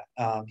do that.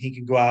 He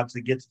can go out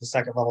to get to the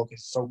second level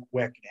because he's so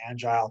quick and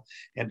agile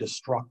and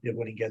destructive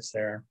when he gets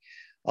there.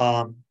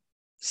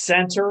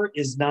 Center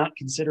is not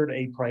considered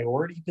a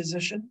priority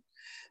position.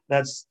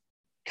 That's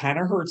kind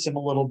of hurts him a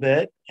little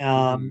bit.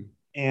 And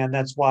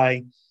that's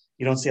why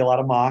you don't see a lot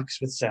of mocks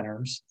with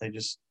centers. They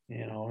just,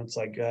 it's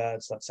like,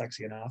 it's not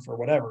sexy enough or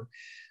whatever.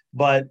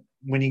 But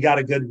when you got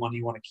a good one,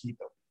 you want to keep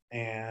it.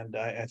 And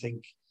I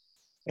think,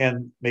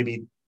 and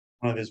maybe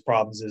one of his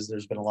problems is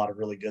there's been a lot of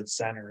really good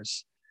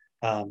centers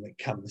that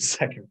come in the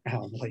second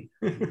round late.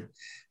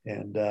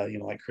 And,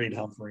 like Creed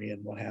Humphrey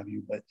and what have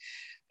you. But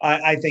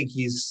I think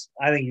he's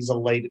a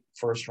late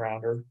first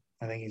rounder.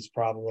 I think he's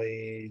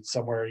probably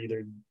somewhere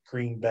either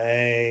Green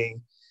Bay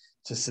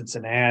to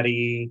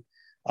Cincinnati.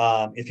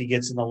 If he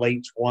gets in the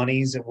late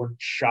 20s, it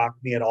wouldn't shock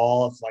me at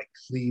all if like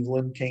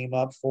Cleveland came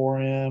up for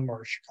him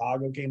or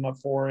Chicago came up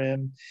for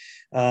him,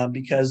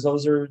 because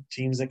those are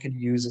teams that could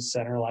use a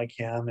center like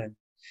him.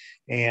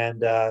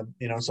 And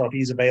so if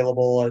he's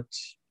available at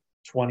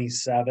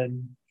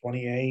 27,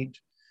 28,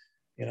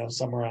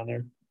 somewhere around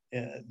there,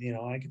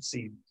 I could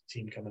see a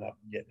team coming up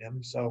and getting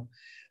him. So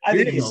I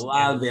think he's a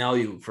lot of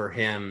value for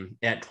him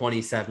at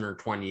 27 or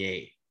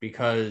 28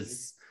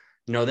 because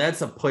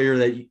that's a player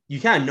that you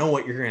kind of know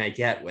what you're going to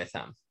get with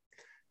him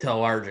to a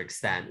large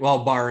extent.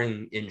 Well,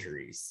 barring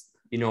injuries,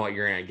 you know what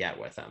you're going to get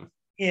with him.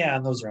 Yeah,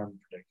 and those are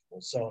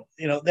unpredictable. So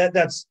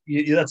that's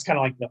kind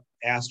of like the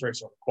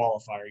asterisk or the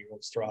qualifier you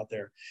always throw out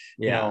there.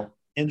 Yeah.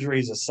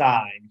 Injuries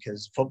aside,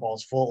 because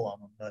football's full of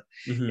them. But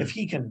if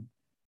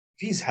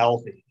he's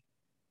healthy,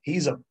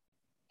 he's a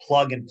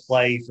plug and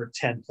play for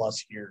 10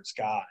 plus years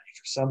guy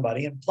for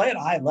somebody and play at a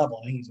high level.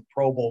 I think he's a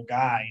Pro Bowl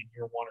guy in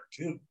year 1 or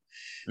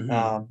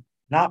 2.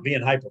 Not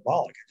being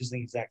hyperbolic. I just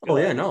think he's that good. Oh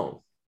yeah,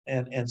 no.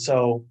 And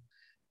so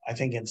I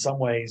think in some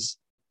ways,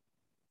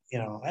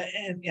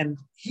 and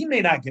he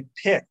may not get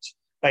picked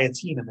by a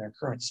team in their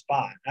current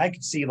spot. I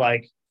could see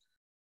like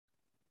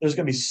there's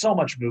going to be so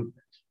much movement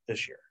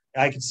this year.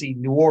 I could see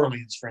New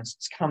Orleans, for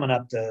instance, coming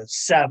up to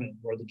 7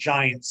 where the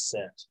Giants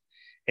sit.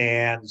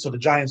 And so the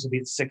Giants will be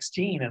at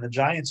 16 and the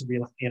Giants will be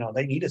like,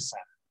 they need a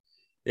center.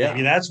 Yeah.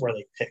 Maybe that's where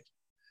they pick him.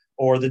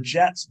 Or the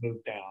Jets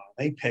move down.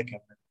 They pick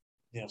him,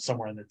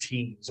 somewhere in the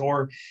teens.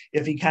 Or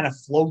if he kind of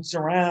floats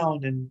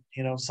around and,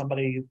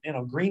 somebody,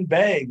 Green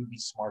Bay would be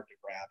smart to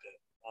grab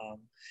him.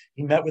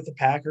 He met with the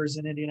Packers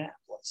in Indianapolis.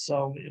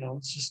 So,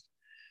 it's just,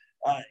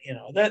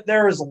 that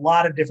there is a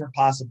lot of different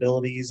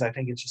possibilities. I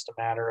think it's just a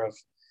matter of,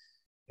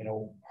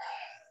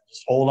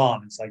 just hold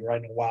on. It's like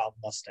riding a wild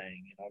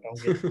Mustang,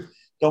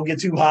 don't get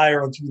too high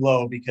or too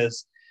low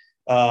because,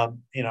 I've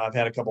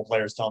had a couple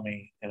players tell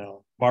me,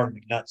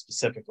 Marvin McNutt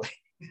specifically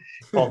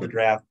called the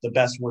draft the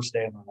best, worst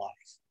day of my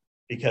life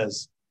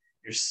because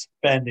you're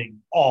spending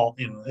all,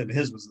 and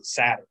his was a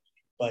Saturday,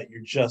 but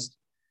you're just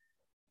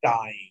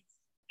dying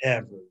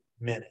every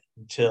minute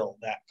until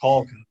that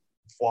call comes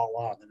and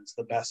voila, and it's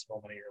the best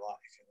moment of your life.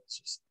 And it's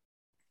just,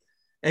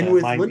 and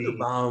with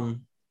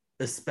Linderbaum,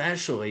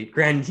 especially,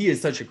 granted, he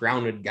is such a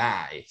grounded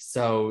guy.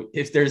 So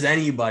if there's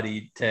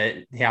anybody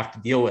to have to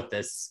deal with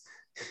this,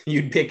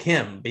 you'd pick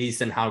him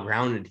based on how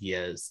grounded he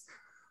is.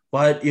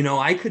 But,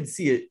 I could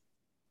see it.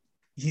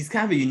 He's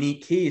kind of a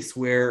unique case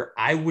where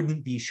I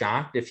wouldn't be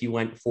shocked if he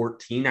went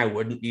 14. I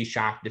wouldn't be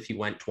shocked if he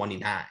went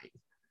 29.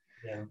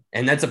 Yeah.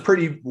 And that's a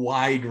pretty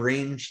wide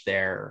range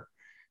there.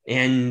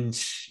 And,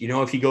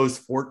 if he goes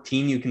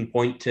 14, you can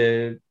point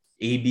to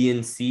A, B,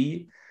 and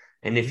C.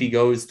 And if he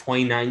goes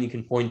 29, you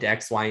can point to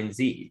X, Y, and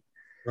Z.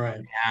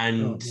 Right.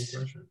 And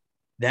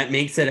that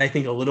makes it, I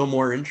think, a little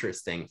more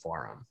interesting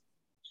for him.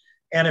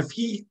 And if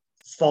he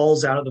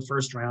falls out of the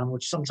first round,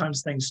 which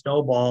sometimes things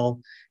snowball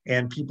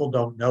and people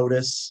don't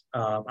notice.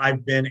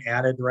 I've been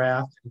at a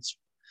draft. It's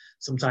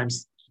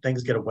sometimes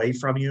things get away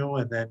from you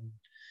and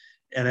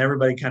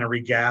everybody kind of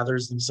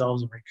regathers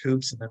themselves and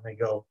recoups. And then they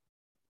go,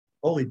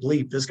 holy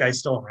bleep, this guy's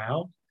still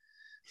around.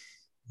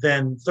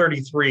 Then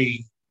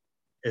 33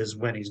 is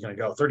when he's going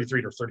to go,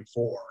 33 to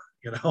 34,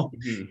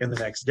 in the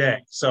next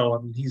day.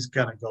 So, he's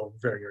going to go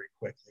very, very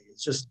quickly.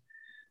 It's just,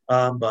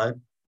 but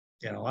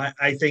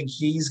I think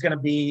he's going to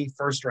be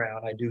first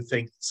round. I do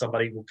think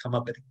somebody will come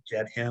up and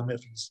get him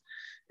if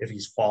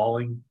he's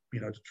falling,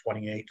 to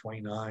 28,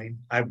 29.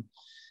 I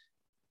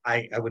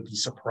would be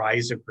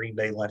surprised if Green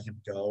Bay let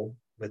him go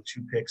with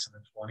 2 picks in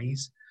the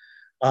 20s.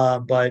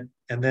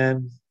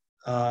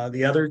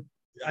 The other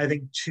I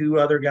think 2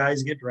 other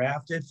guys get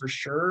drafted for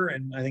sure.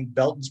 And I think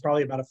Belton's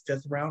probably about a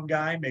 5th round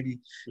guy, maybe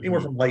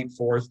anywhere from late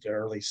 4th to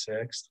early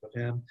 6th with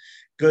him.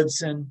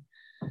 Goodson,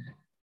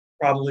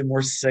 probably more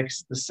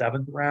 6th to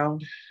 7th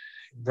round.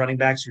 Running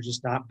backs are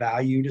just not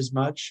valued as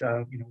much.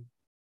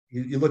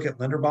 You look at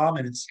Linderbaum,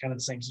 and it's kind of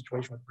the same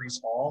situation with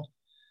Breece Hall.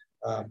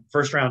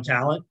 First round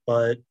talent,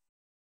 but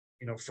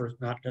for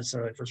not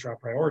necessarily first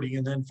round priority.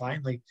 And then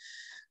finally,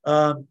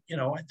 I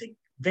think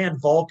Van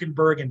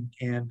Valkenburg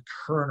and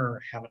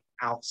Kerner have an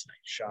outside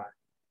shot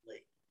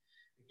late,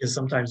 because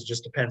sometimes it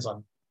just depends on,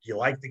 do you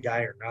like the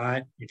guy or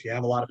not? If you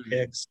have a lot of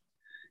picks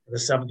in the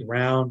 7th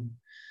round,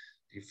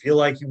 do you feel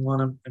like you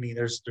want him? I mean,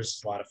 there's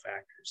a lot of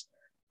factors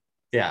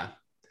there. Yeah.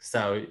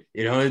 So,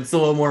 it's a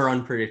little more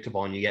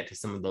unpredictable when you get to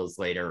some of those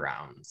later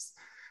rounds.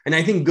 And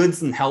I think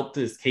Goodson helped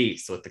his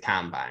case with the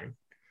combine.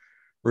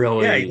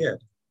 Really. Yeah, he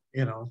did.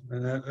 And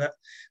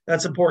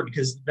that's important,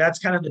 because that's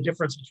kind of the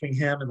difference between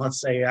him and,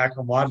 let's say,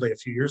 Akram Wadley a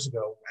few years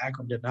ago.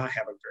 Akram did not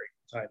have a very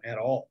good time at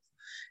all.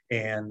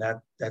 And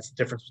that's the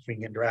difference between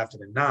getting drafted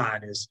and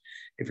not, is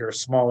if you're a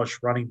smallish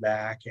running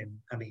back. And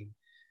I mean,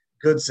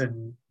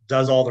 Goodson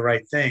does all the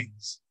right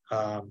things,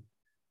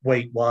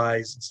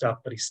 weight-wise and stuff,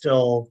 but he's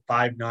still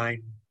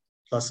 5'9",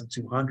 less than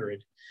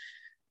 200.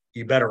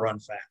 You better run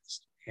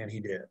fast. And he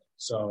did.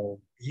 So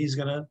he's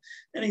a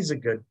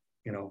good,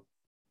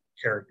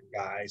 character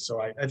guy. So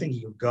I think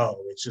he can go.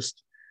 It's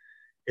just,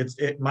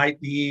 it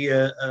might be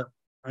a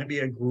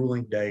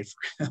grueling day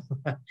for him.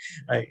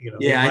 I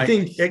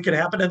think it could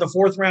happen in the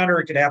 4th round, or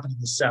it could happen in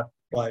the 7th,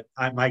 but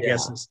my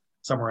guess is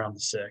somewhere around the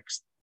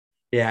 6th.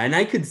 Yeah. And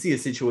I could see a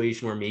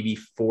situation where maybe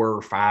 4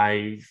 or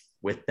 5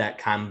 with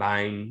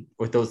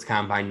those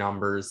combine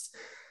numbers,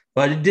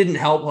 but it didn't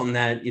help him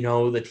that,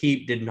 the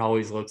tape didn't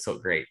always look so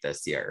great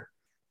this year.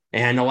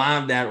 And a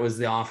lot of that was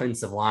the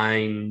offensive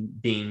line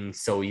being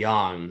so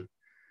young.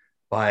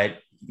 But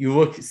you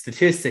look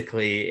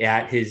statistically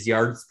at his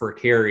yards per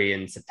carry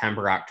in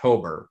September,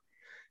 October,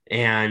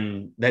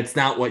 and that's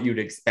not what you'd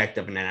expect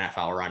of an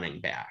NFL running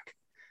back.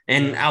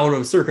 And out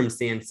of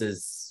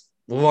circumstances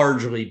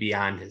largely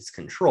beyond his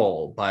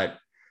control, but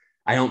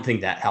I don't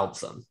think that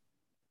helps him.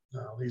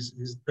 No,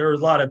 there are a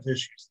lot of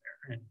issues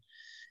there,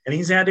 and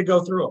he's had to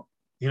go through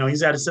them.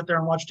 He's had to sit there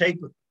and watch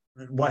tape.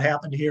 What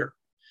happened here?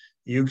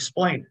 You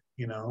explain it.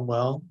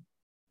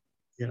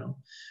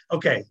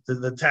 Okay,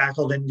 the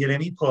tackle didn't get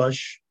any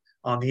push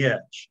on the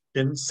edge,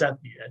 didn't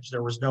set the edge.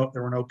 There were no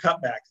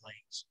cutback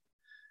lanes.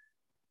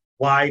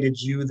 Why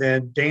did you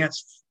then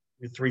dance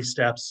with 3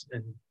 steps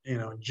and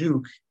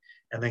juke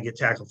and then get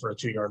tackled for a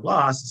 2-yard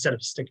loss instead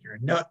of sticking your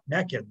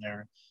neck in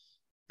there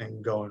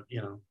and going?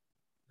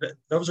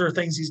 Those are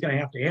things he's going to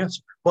have to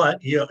answer.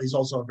 But he's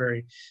also a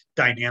very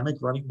dynamic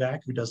running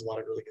back who does a lot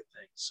of really good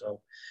things.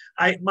 So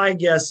my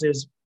guess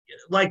is,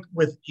 like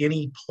with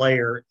any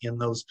player in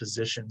those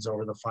positions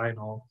over the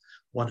final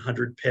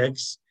 100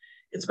 picks,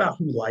 it's about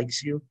who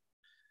likes you,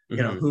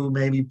 who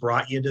maybe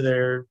brought you to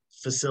their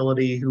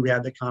facility, who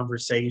had the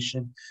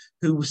conversation,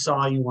 who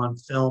saw you on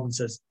film and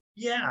says,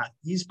 yeah,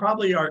 he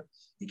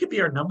could be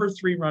our number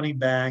 3 running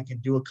back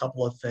and do a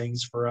couple of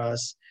things for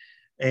us.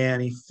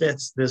 And he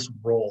fits this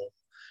role.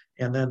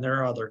 And then there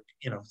are other,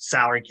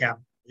 salary cap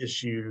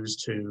issues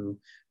to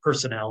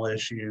personnel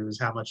issues.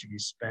 How much have you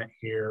spent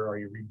here? Are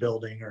you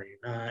rebuilding? Are you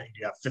not? Do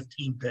you have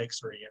 15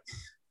 picks, or are you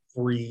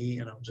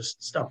 3?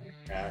 Just stuff like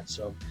that.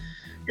 So,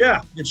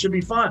 yeah, it should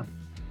be fun.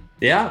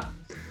 Yeah.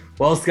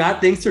 Well, Scott,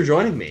 thanks for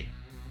joining me.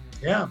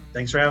 Yeah,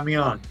 thanks for having me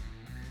on.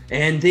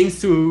 And thanks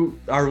to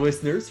our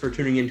listeners for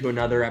tuning into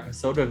another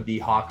episode of the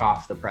Hawk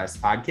Off the Press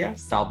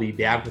podcast. I'll be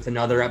back with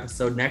another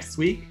episode next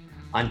week.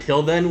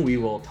 Until then, we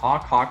will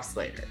talk Hawks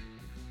later.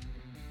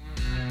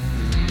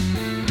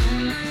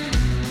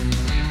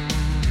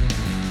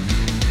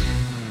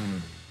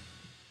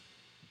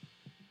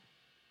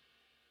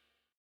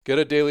 Get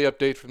a daily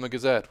update from the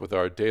Gazette with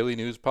our daily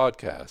news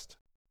podcast.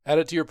 Add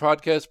it to your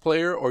podcast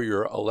player or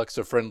your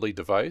Alexa-friendly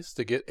device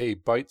to get a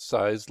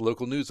bite-sized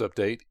local news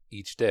update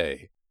each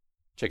day.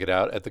 Check it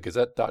out at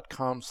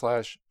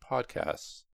thegazette.com/podcasts.